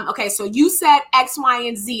 okay, so you said X, Y,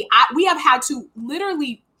 and Z. We have had to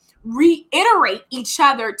literally reiterate each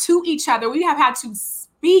other to each other. We have had to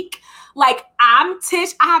speak like I'm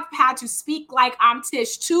Tish. I have had to speak like I'm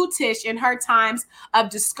Tish to Tish in her times of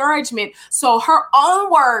discouragement, so her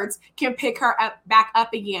own words can pick her up back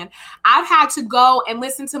up again. I've had to go and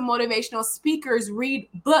listen to motivational speakers, read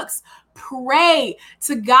books, pray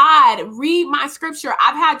to God, read my scripture.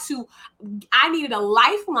 I needed a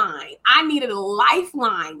lifeline.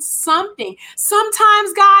 Something.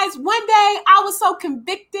 Sometimes, guys, one day I was so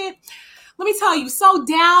convicted. Let me tell you, so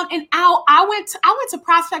down and out. I went to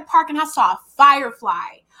Prospect Park and I saw a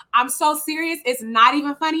firefly. I'm so serious. It's not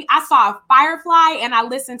even funny. I saw a firefly and I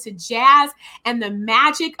listened to jazz, and the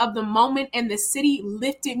magic of the moment and the city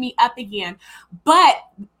lifted me up again. But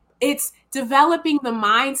it's developing the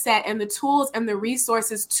mindset and the tools and the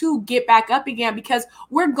resources to get back up again, because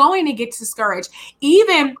we're going to get discouraged.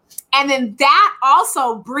 And then that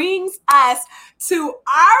also brings us to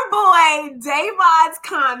our boy Davon's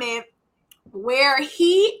comment, where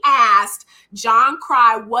he asked Jon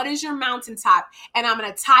Crye, what is your mountaintop? And I'm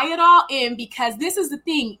going to tie it all in, because this is the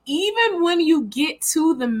thing. Even when you get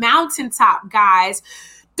to the mountaintop, guys,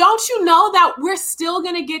 don't you know that we're still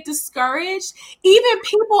going to get discouraged? Even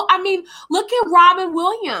people, I mean, look at Robin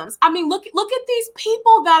Williams. I mean, look at these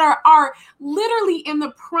people that are literally in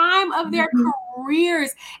the prime of their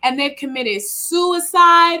careers, and they've committed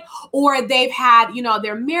suicide, or they've had, you know,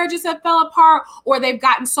 their marriages have fell apart, or they've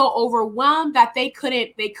gotten so overwhelmed that they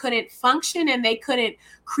couldn't function and they couldn't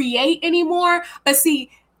create anymore. But see,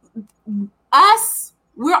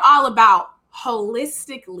 we're all about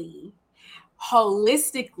holistically,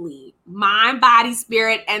 mind, body,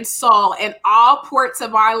 spirit, and soul in all ports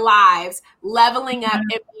of our lives, leveling up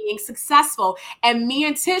and being successful. And me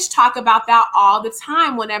and Tish talk about that all the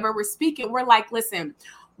time whenever we're speaking. We're like, listen,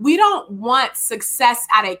 we don't want success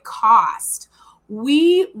at a cost.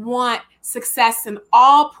 We want success in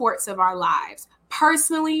all ports of our lives,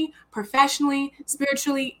 personally, professionally,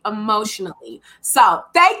 spiritually, emotionally. So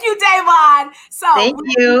thank you, Davon. Thank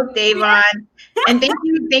you, Davon. And thank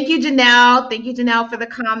you, Janelle. Thank you, Janelle, for the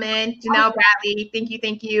comment. Janelle Bradley, thank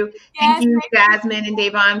you. Yes, thank you, Jasmine and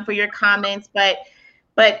Davon, for your comments. But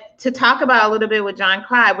to talk about a little bit with Jon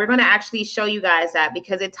Crye, we're going to actually show you guys that,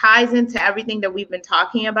 because it ties into everything that we've been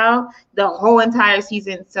talking about the whole entire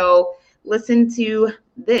season. So listen to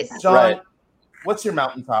this. Jon, what's your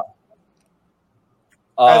mountaintop?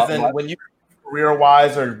 As in, when you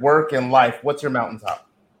career-wise or work and life, what's your mountaintop?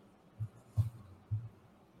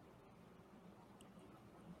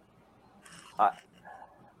 I'm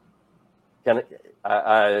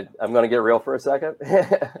going to get real for a second.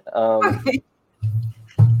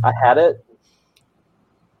 I had it.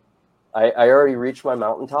 I already reached my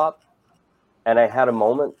mountaintop, and I had a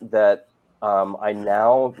moment that I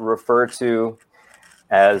now refer to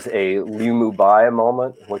as a Liu Mubai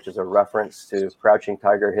moment, which is a reference to Crouching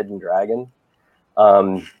Tiger, Hidden Dragon.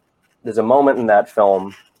 There's a moment in that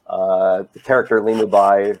film. The character Liu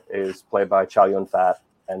Mubai is played by Chow Yun-fat,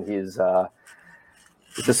 and he's a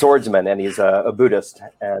swordsman, and he's a Buddhist,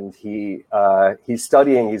 and he's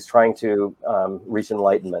studying. He's trying to reach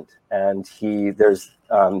enlightenment, and in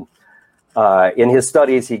his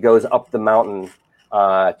studies he goes up the mountain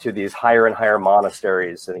to these higher and higher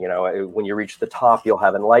monasteries, and when you reach the top, you'll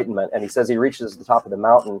have enlightenment. And he says he reaches the top of the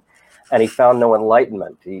mountain, and he found no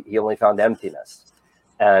enlightenment. He only found emptiness,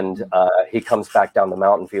 and he comes back down the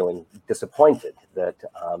mountain feeling disappointed that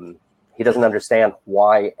he doesn't understand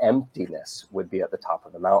why emptiness would be at the top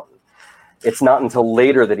of the mountain. It's not until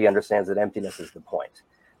later that he understands that emptiness is the point.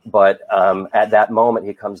 But at that moment,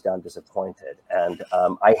 he comes down disappointed. And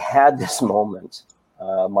I had this moment,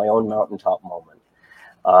 my own mountaintop moment,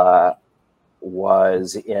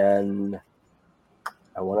 was in,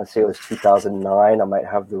 I want to say it was 2009. I might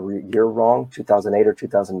have the year wrong, 2008 or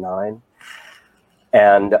 2009.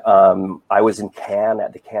 And I was in Cannes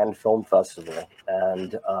at the Cannes Film Festival,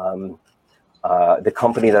 and the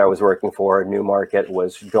company that I was working for, Newmarket,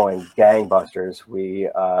 was going gangbusters.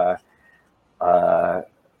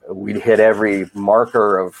 We'd hit every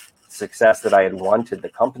marker of success that I had wanted the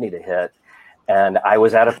company to hit, and I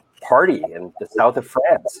was at a party in the south of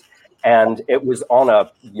France, and it was on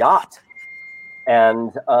a yacht,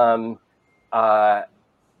 and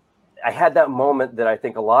I had that moment that I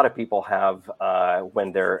think a lot of people have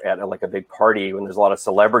when they're at like a big party, when there's a lot of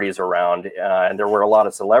celebrities around, and there were a lot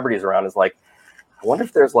of celebrities around. Is like, I wonder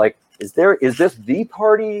if there's like, is this the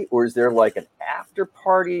party, or is there like an after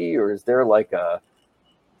party, or is there like a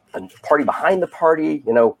party behind the party?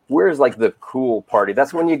 You know, where's like the cool party?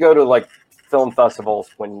 That's when you go to like film festivals.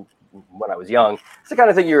 When I was young, it's the kind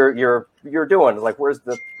of thing you're doing. Like, where's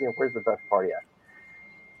the best party at?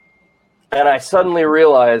 And I suddenly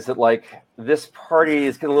realized that like this party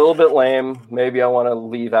is getting a little bit lame. Maybe I want to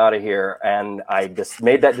leave out of here. And I just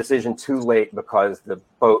made that decision too late because the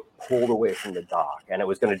boat pulled away from the dock, and it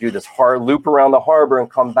was going to do this hard loop around the harbor and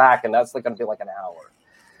come back. And that's like going to be like an hour.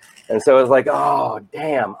 And so it was like, oh,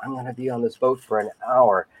 damn, I'm going to be on this boat for an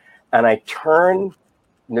hour. And I turned,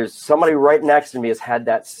 and there's somebody right next to me has had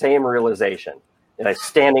that same realization. And I'm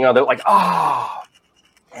standing on there like, oh,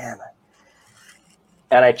 damn it.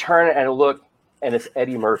 And I turn and I look, and it's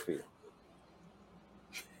Eddie Murphy.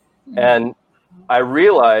 And I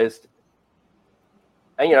realized,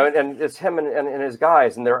 and you know, and it's him and his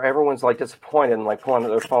guys, and everyone's like disappointed and like pulling out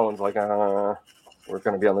their phones, like, we're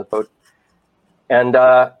going to be on this boat. And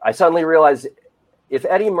I suddenly realized, if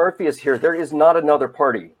Eddie Murphy is here, there is not another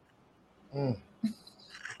party.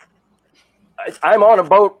 I'm on a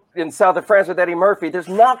boat in south of France with Eddie Murphy. There's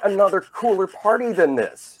not another cooler party than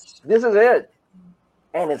this. This is it.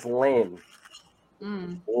 And it's lame.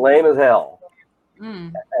 Lame as hell.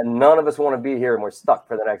 And none of us want to be here, and we're stuck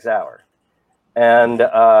for the next hour. And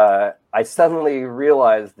I suddenly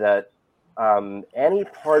realized that any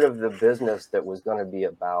part of the business that was going to be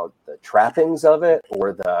about the trappings of it,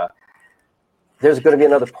 or there's going to be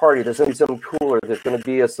another party, there's going to be something cooler, there's going to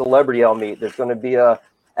be a celebrity I'll meet, there's going to be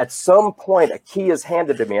at some point a key is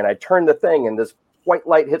handed to me, and I turn the thing, and this white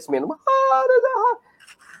light hits me, and I'm,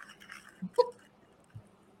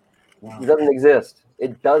 It doesn't exist.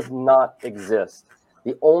 It does not exist.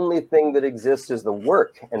 The only thing that exists is the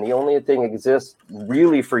work. And the only thing that exists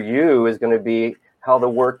really for you is going to be how the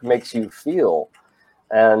work makes you feel.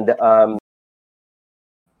 And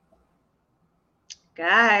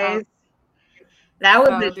guys, that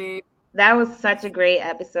was such a great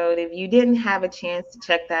episode. If you didn't have a chance to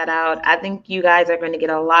check that out, I think you guys are going to get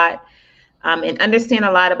a lot and understand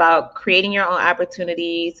a lot about creating your own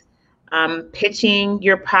opportunities, pitching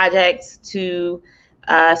your projects to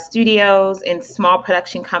studios and small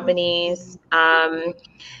production companies. And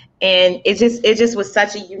it just was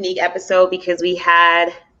such a unique episode because we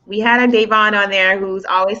had a Davon on there who's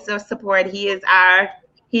always so supportive. He is our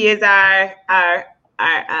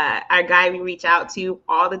guy we reach out to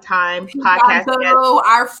all the time. Podcast guest.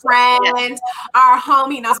 Our friend, our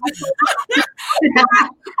homie. No,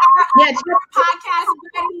 podcast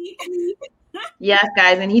buddy. Yes,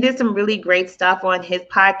 guys, and he did some really great stuff on his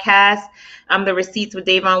podcast, The Receipts with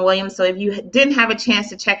Davon Williams. So if you didn't have a chance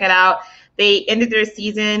to check it out, they ended their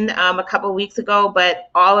season a couple of weeks ago, but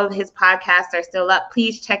all of his podcasts are still up.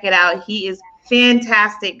 Please check it out. He is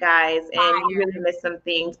fantastic, guys, and you really missed some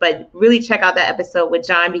things, but really check out that episode with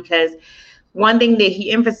John, because one thing that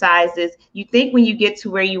he emphasized is you think when you get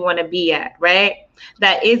to where you want to be at, right,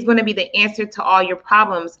 that is going to be the answer to all your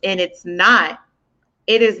problems, and it's not.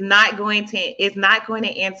 It is not going to. It's not going to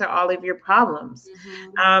answer all of your problems.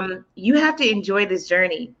 You have to enjoy this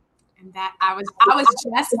journey. And that I was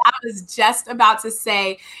just about to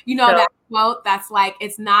say, you know, that quote that's like,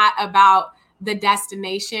 it's not about the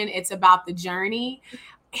destination, it's about the journey.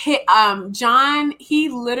 John, he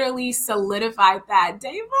literally solidified that.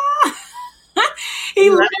 Davon,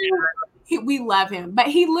 we love him, but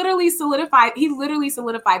he literally solidified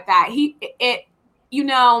that. You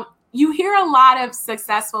know, you hear a lot of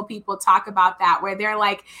successful people talk about that, where they're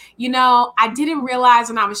like, you know, I didn't realize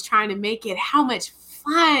when I was trying to make it how much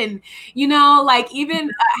fun, you know, like even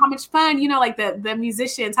how much fun, you know, like the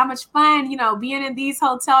musicians, how much fun, you know, being in these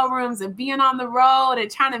hotel rooms and being on the road and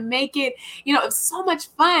trying to make it, you know, it's so much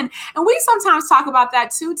fun. And we sometimes talk about that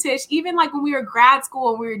too, Tish, even like when we were grad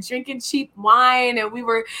school and we were drinking cheap wine and we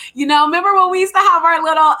were, you know, remember when we used to have our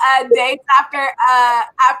little dates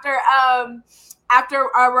after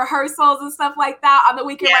rehearsals and stuff like that on the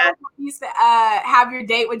weekend. Yeah. Right? We used to have your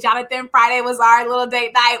date with Jonathan. Friday was our little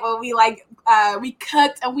date night when we we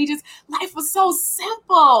cooked, and life was so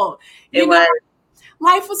simple.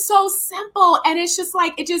 Life was so simple. And it's just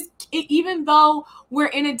like, even though we're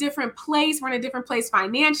in a different place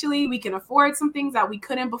financially, we can afford some things that we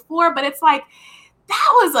couldn't before, but it's like, that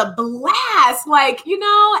was a blast. Like, you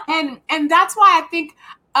know, and that's why I think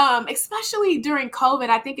especially during COVID,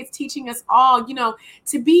 I think it's teaching us all,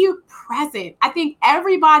 to be present. I think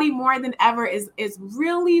everybody more than ever is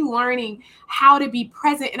really learning how to be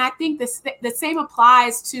present. And I think the same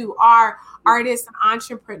applies to our artist and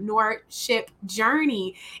entrepreneurship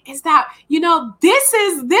journey, is that, this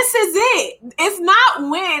is it. It's not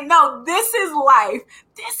when, no, this is life.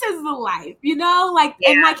 This is the life, and like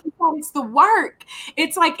you said, it's the work.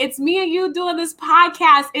 It's like, it's me and you doing this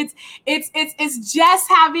podcast. It's just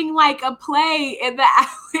having like a play in the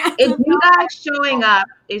It's you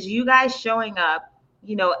guys showing up,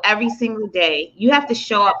 every single day. You have to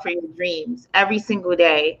show up for your dreams every single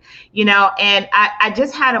day, and I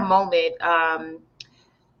just had a moment,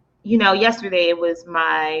 yesterday it was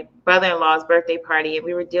my brother-in-law's birthday party, and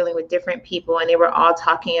we were dealing with different people, and they were all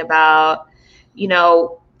talking about,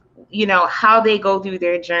 how they go through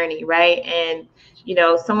their journey, right? And,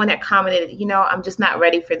 someone had commented, I'm just not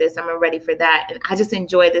ready for this. I'm not ready for that. And I just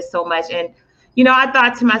enjoy this so much. And, I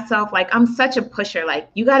thought to myself, like, I'm such a pusher. Like,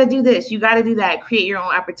 you got to do this, you got to do that, create your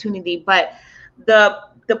own opportunity. But the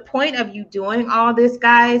point of you doing all this,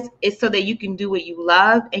 guys, is so that you can do what you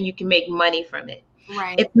love and you can make money from it.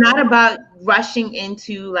 Right. It's not about rushing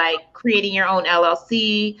into like creating your own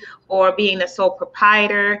LLC or being the sole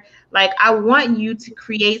proprietor. Like, I want you to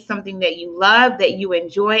create something that you love, that you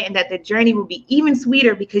enjoy, and that the journey will be even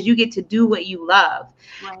sweeter because you get to do what you love.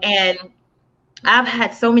 Right. And I've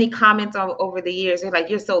had so many comments over the years. They're like,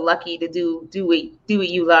 you're so lucky to do what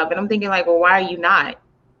you love. And I'm thinking like, well, why are you not?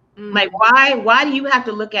 Mm-hmm. Like, why do you have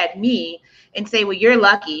to look at me and say, well, you're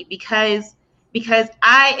lucky? Because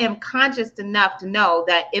I am conscious enough to know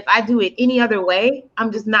that if I do it any other way,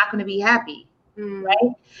 I'm just not going to be happy. Mm-hmm.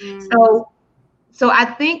 Right. Mm-hmm. So I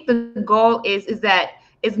think the goal is that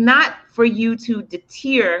it's not for you to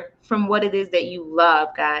deter from what it is that you love,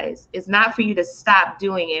 guys. It's not for you to stop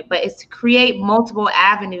doing it, but it's to create multiple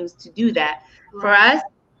avenues to do that. Right. For us,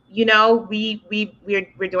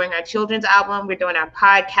 we're doing our children's album, we're doing our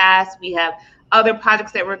podcast, we have other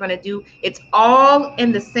projects that we're going to do. It's all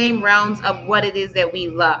in the same realms of what it is that we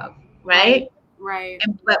love, right? Right.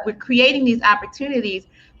 But we're creating these opportunities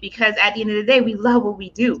because at the end of the day, we love what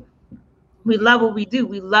we do. We love what we do.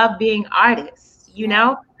 We love being artists,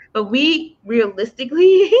 but we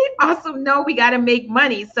realistically also know we got to make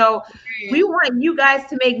money. So we want you guys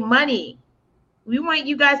to make money. We want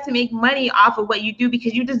you guys to make money off of what you do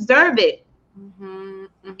because you deserve it. Mm-hmm.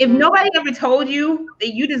 Mm-hmm. If nobody ever told you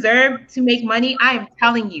that you deserve to make money, I am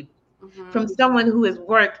telling you, from someone who has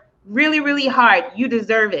worked really, really hard, you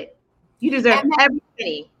deserve it. You deserve every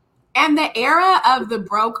penny. And the era of the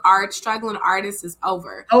broke struggling artist is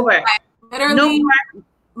over. Over.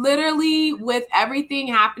 Literally, with everything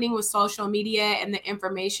happening with social media and the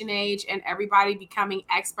information age and everybody becoming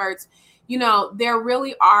experts, there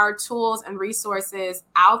really are tools and resources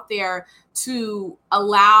out there to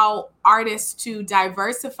allow artists to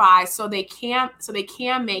diversify so they can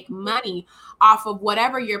make money off of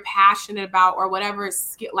whatever you're passionate about or whatever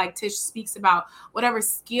skill, like Tish speaks about, whatever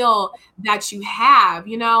skill that you have.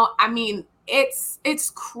 I mean, it's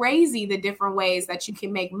crazy the different ways that you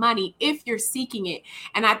can make money if you're seeking it.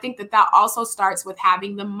 And I think that also starts with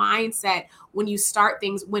having the mindset when you start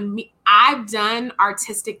things. I've done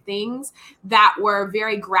artistic things that were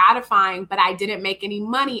very gratifying, but I didn't make any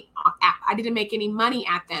money. I didn't make any money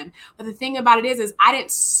at them. But the thing about it is I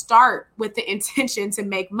didn't start with the intention to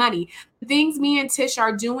make money. The things me and Tish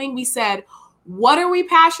are doing, we said, what are we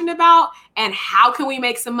passionate about and how can we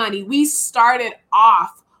make some money? We started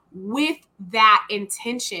off with that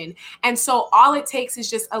intention. And so all it takes is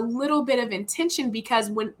just a little bit of intention, because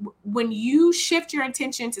when you shift your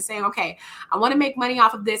intention to saying, okay, I want to make money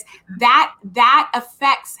off of this, that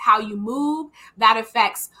affects how you move, that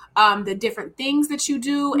affects the different things that you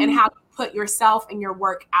do and how you put yourself and your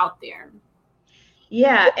work out there.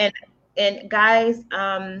 Yeah. And guys,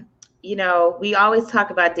 we always talk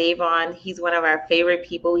about Davon. He's one of our favorite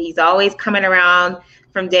people. He's always coming around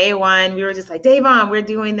from day one. We were just like, Davon, we're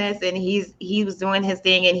doing this. And he was doing his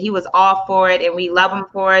thing and he was all for it. And we love him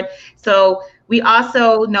for it. So we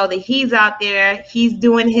also know that he's out there. He's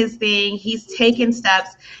doing his thing. He's taking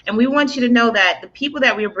steps. And we want you to know that the people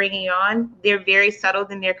that we're bringing on, they're very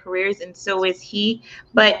settled in their careers. And so is he.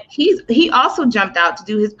 But he also jumped out to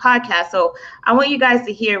do his podcast. So I want you guys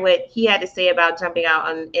to hear what he had to say about jumping out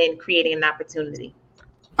and creating an opportunity.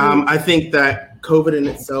 I think that COVID in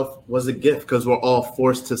itself was a gift because we're all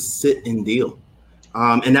forced to sit and deal.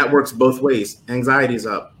 And that works both ways. Anxiety is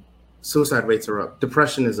up. Suicide rates are up.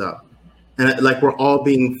 Depression is up. And like we're all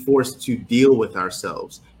being forced to deal with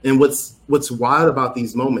ourselves. And what's wild about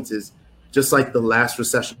these moments is just like the last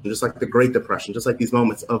recession, just like the Great Depression, just like these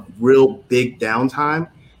moments of real big downtime,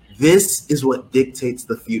 This is what dictates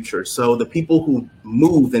the future. So the people who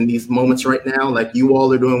move in these moments right now, like you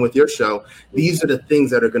all are doing with your show, these are the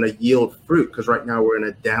things that are going to yield fruit, because right now we're in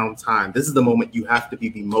a down time. This is the moment you have to be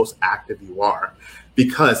the most active you are,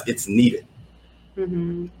 because it's needed.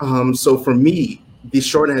 So for me, the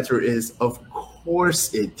short answer is, of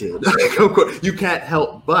course it did. Of course, you can't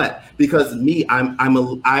help but, because me, I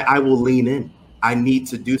will lean in. I need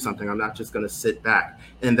to do something. I'm not just going to sit back.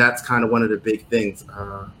 And that's kind of one of the big things.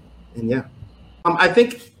 And yeah, I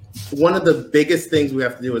think one of the biggest things we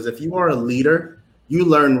have to do is, if you are a leader, you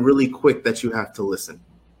learn really quick that you have to listen.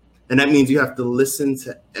 And that means you have to listen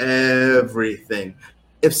to everything.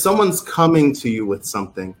 If someone's coming to you with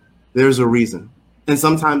something, there's a reason. And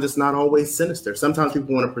sometimes it's not always sinister. Sometimes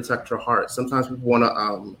people want to protect your heart. Sometimes people want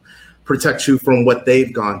to protect you from what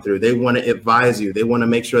they've gone through. They want to advise you. They want to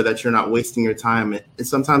make sure that you're not wasting your time. And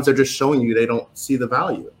sometimes they're just showing you they don't see the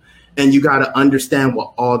value. And you got to understand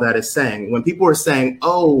what all that is saying. When people are saying,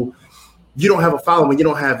 oh, you don't have a following, you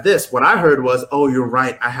don't have this, what I heard was, oh, you're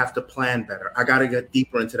right, I have to plan better. I got to get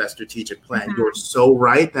deeper into that strategic plan. You're so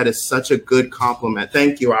right. That is such a good compliment.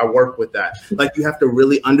 Thank you. I work with that. Like, you have to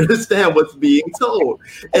really understand what's being told.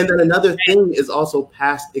 And then another thing is also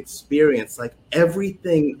past experience. Like,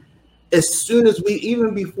 everything, as soon as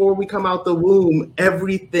even before we come out the womb,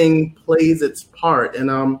 everything plays its part.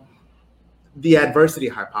 And the adversity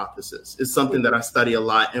hypothesis is something that I study a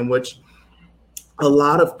lot, in which a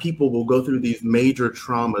lot of people will go through these major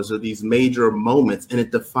traumas or these major moments, and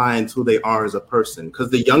it defines who they are as a person.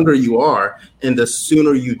 Because the younger you are and the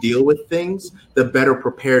sooner you deal with things, the better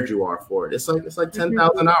prepared you are for it. It's like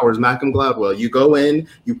 10,000 hours, Malcolm Gladwell. You go in,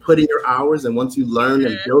 you put in your hours, and once you learn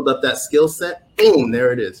and build up that skill set, boom,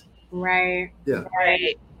 there it is. Right. Yeah.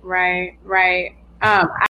 Right.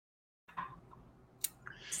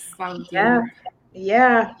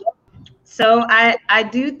 Yeah. So I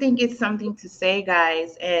do think it's something to say,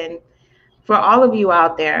 guys, and for all of you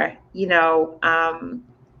out there, you know,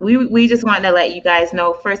 we just want to let you guys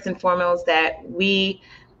know, first and foremost, that we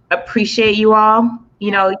appreciate you all.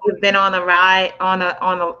 You know, you've been on a ride,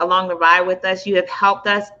 along the ride with us. You have helped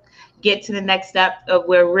us get to the next step of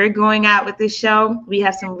where we're going at with this show. We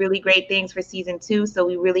have some really great things for season 2, so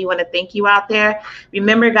we really want to thank you out there.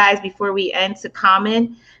 Remember, guys, before we end, to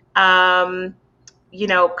comment.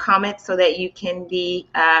 Comment so that you can be,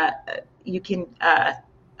 I'm just. You can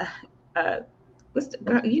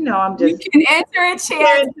enter a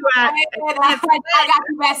chat. I got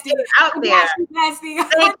you, bestie. Out there.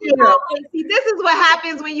 Thank you. See, this is what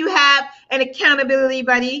happens when you have an accountability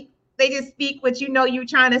buddy. They just speak what you know you're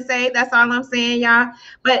trying to say. That's all I'm saying, y'all.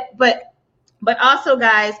 But also,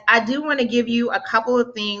 guys, I do want to give you a couple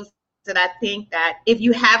of things that I think that if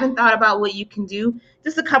you haven't thought about what you can do,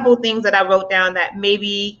 just a couple of things that I wrote down that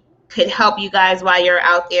maybe could help you guys while you're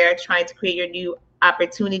out there trying to create your new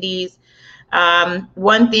opportunities.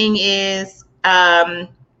 One thing is create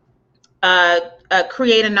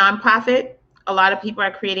a nonprofit. A lot of people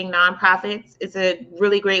are creating nonprofits. It's a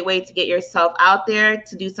really great way to get yourself out there,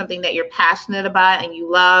 to do something that you're passionate about and you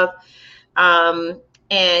love. And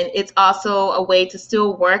it's also a way to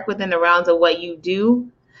still work within the realms of what you do,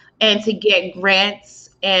 and to get grants.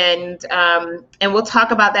 And we'll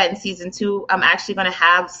talk about that in season 2. I'm actually going to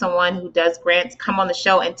have someone who does grants come on the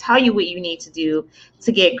show and tell you what you need to do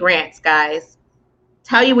to get grants, guys.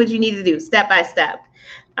 Tell you what you need to do step by step.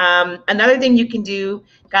 Another thing you can do,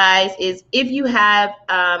 guys, is if you have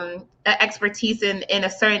expertise in a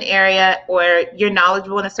certain area, or you're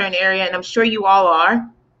knowledgeable in a certain area, and I'm sure you all are,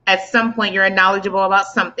 at some point you're knowledgeable about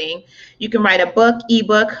something, you can write a book,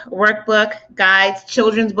 ebook, workbook, guides,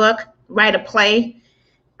 children's book, write a play.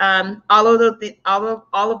 All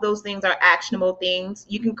of those things are actionable things.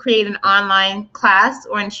 You can create an online class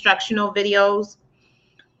or instructional videos,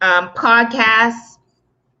 podcasts,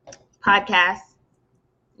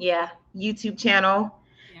 YouTube channel,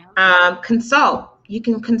 consult. You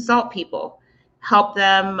can consult people, help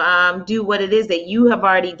them do what it is that you have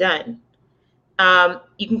already done.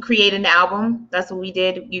 You can create an album. That's what we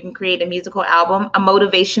did. You can create a musical album, a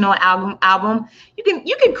motivational album.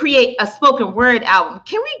 You can create a spoken word album.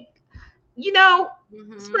 Can we,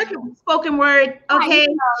 spoken word? Okay.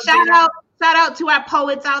 Shout out to our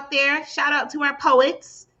poets out there. Shout out to our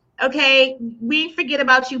poets. Okay. We ain't forget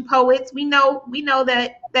about you, poets. We know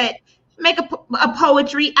that make a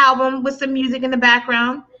poetry album with some music in the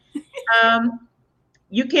background.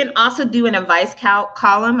 You can also do an advice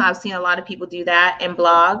column. I've seen a lot of people do that, and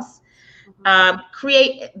blogs.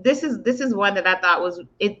 This is one that I thought was,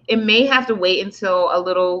 it may have to wait until a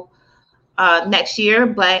little next year,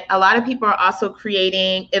 but a lot of people are also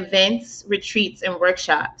creating events, retreats, and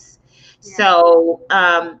workshops. So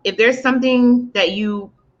if there's something that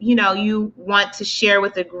you want to share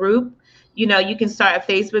with a group, you can start a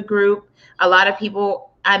Facebook group. A lot of people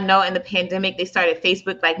I know in the pandemic, they started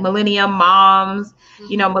Facebook, like Millennium Moms,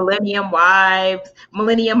 Millennium Wives,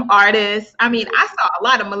 Millennium Artists. I mean, I saw a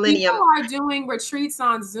lot of Millennium. People are doing retreats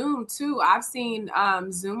on Zoom too. I've seen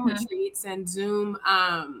Zoom retreats and Zoom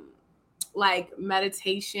like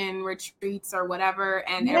meditation retreats or whatever,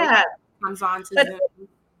 and everything comes on to Zoom.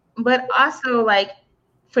 But also, like,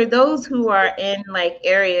 for those who are in like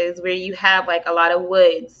areas where you have like a lot of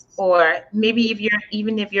woods, or maybe if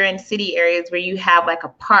you're in city areas where you have like a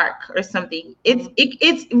park or something,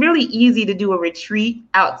 it's really easy to do a retreat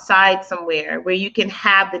outside somewhere where you can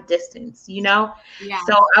have the distance,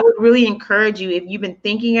 So I would really encourage you, if you've been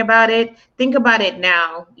thinking about it, think about it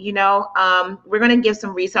now. We're going to give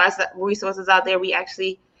some resources out there. We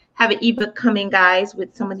actually have an ebook coming, guys,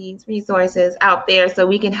 with some of these resources out there, so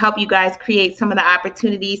we can help you guys create some of the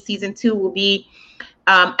opportunities. Season 2 will be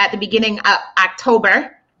at the beginning of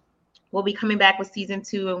October. We'll be coming back with season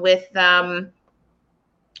 2 and with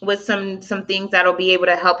some things that'll be able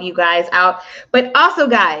to help you guys out. But also,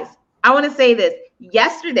 guys, I want to say this.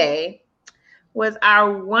 Yesterday was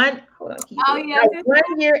our 1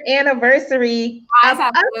 year anniversary of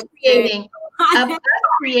us creating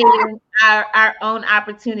our own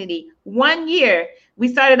opportunity. 1 year. We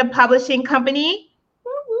started a publishing company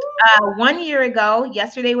 1 year ago.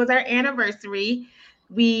 Yesterday was our anniversary.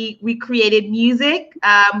 We created music.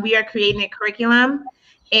 We are creating a curriculum,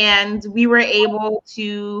 and we were able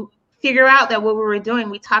to figure out that what we were doing,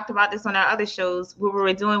 we talked about this on our other shows, what we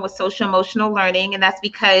were doing was social emotional learning. And that's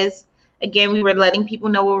because, again, we were letting people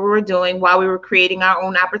know what we were doing while we were creating our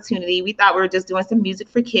own opportunity. We thought we were just doing some music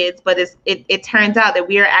for kids, but it turns out that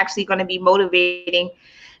we are actually going to be motivating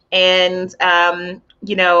and,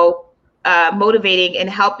 motivating and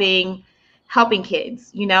helping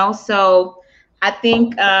kids, So I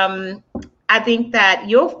think that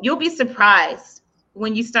you'll be surprised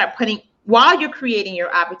when you start while you're creating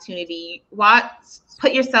your opportunity,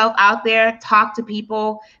 put yourself out there, talk to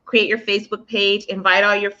people, create your Facebook page, invite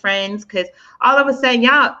all your friends, because all of a sudden,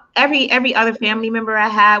 every other family member I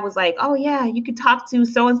had was like, oh yeah, you could talk to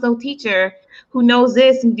so-and-so teacher who knows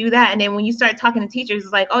this and do that. And then when you start talking to teachers,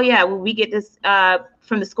 it's like, oh yeah, well, we get this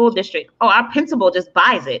from the school district. Oh, our principal just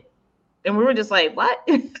buys it. And we were just like, what?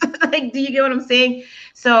 Like, do you get what I'm saying?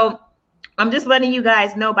 So I'm just letting you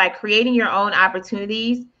guys know, by creating your own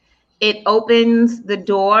opportunities, it opens the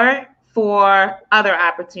door for other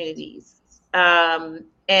opportunities.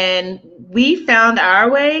 And we found our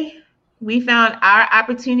way. We found our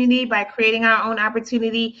opportunity by creating our own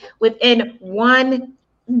opportunity within one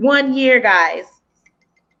year, guys.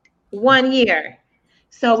 1 year.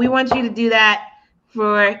 So we want you to do that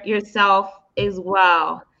for yourself as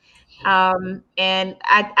well. And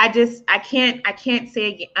I can't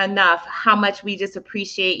say enough how much we just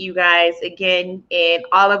appreciate you guys again and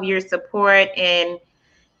all of your support, and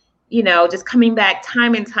just coming back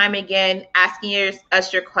time and time again, asking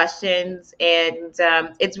us your questions. And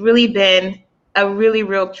it's really been a really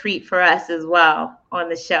real treat for us as well on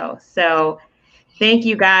the show. So thank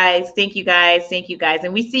you guys. Thank you guys. Thank you guys.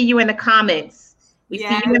 And we see you in the comments. See you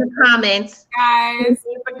in the comments. Guys. Thank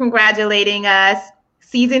you for congratulating us.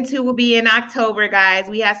 Season 2 will be in October, guys.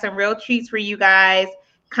 We have some real treats for you guys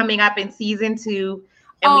coming up in season 2.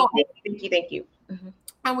 And thank you. Mm-hmm.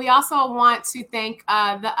 And we also want to thank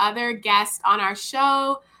the other guests on our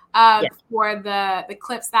show for the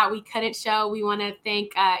clips that we couldn't show. We want to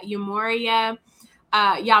thank Yamoria,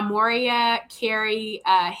 Carrie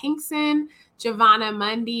Hinkson, Giovanna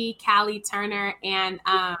Mundy, Callie Turner, and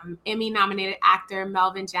Emmy-nominated actor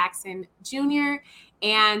Melvin Jackson Jr.,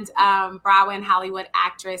 and Broadway and Hollywood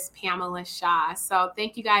actress Pamela Shaw. So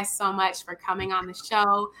thank you guys so much for coming on the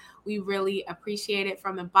show. We really appreciate it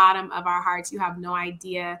from the bottom of our hearts. You have no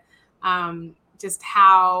idea just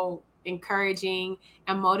how encouraging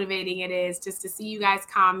and motivating it is just to see you guys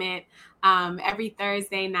comment every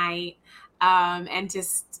Thursday night, and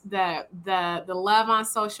just the love on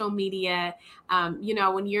social media.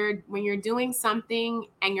 When you're doing something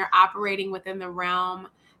and you're operating within the realm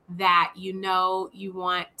that you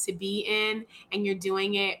want to be in, and you're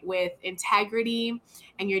doing it with integrity,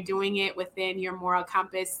 and you're doing it within your moral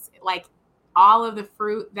compass, like all of the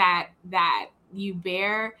fruit that you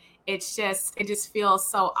bear, it just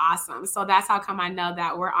feels so awesome. So that's how come I know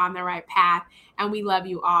that we're on the right path, and we love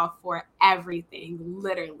you all for everything.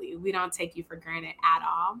 Literally, we don't take you for granted at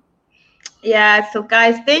all. Yeah. So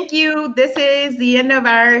guys, thank you. This is the end of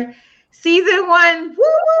our season 1. Woo!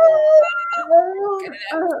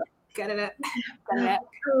 Cut it up. Cut it up.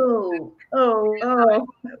 Oh.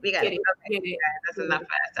 We got Get it. it. Okay. Get it. That's enough for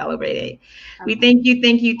us celebrating. We thank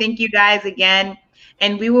you guys again.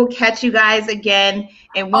 And we will catch you guys again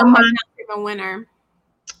in 1 month. A winner.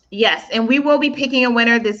 Yes, and we will be picking a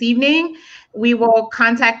winner this evening. We will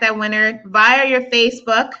contact that winner via your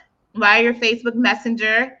Facebook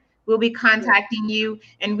Messenger. We'll be contacting you,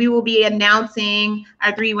 and we will be announcing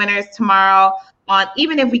our 3 winners tomorrow.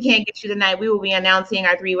 Even if we can't get you tonight, we will be announcing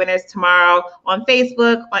our 3 winners tomorrow on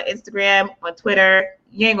Facebook, on Instagram, on Twitter.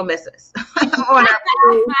 You ain't gonna miss us. On our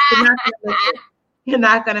page. You're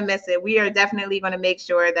not gonna miss it. We are definitely gonna make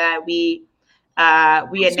sure that we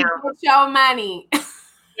announce show money.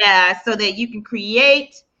 Yeah, so that you can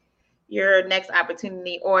create your next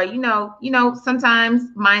opportunity, or sometimes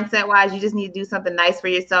mindset wise, you just need to do something nice for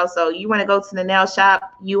yourself. So you want to go to the nail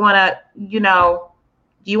shop, you want to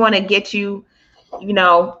get you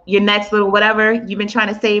your next little whatever you've been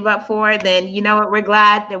trying to save up for, then you know what, we're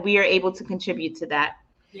glad that we are able to contribute to that.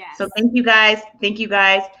 Yes. So thank you guys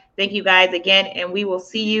again, and we will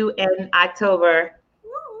see you in October.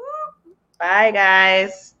 Bye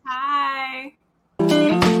guys. Bye.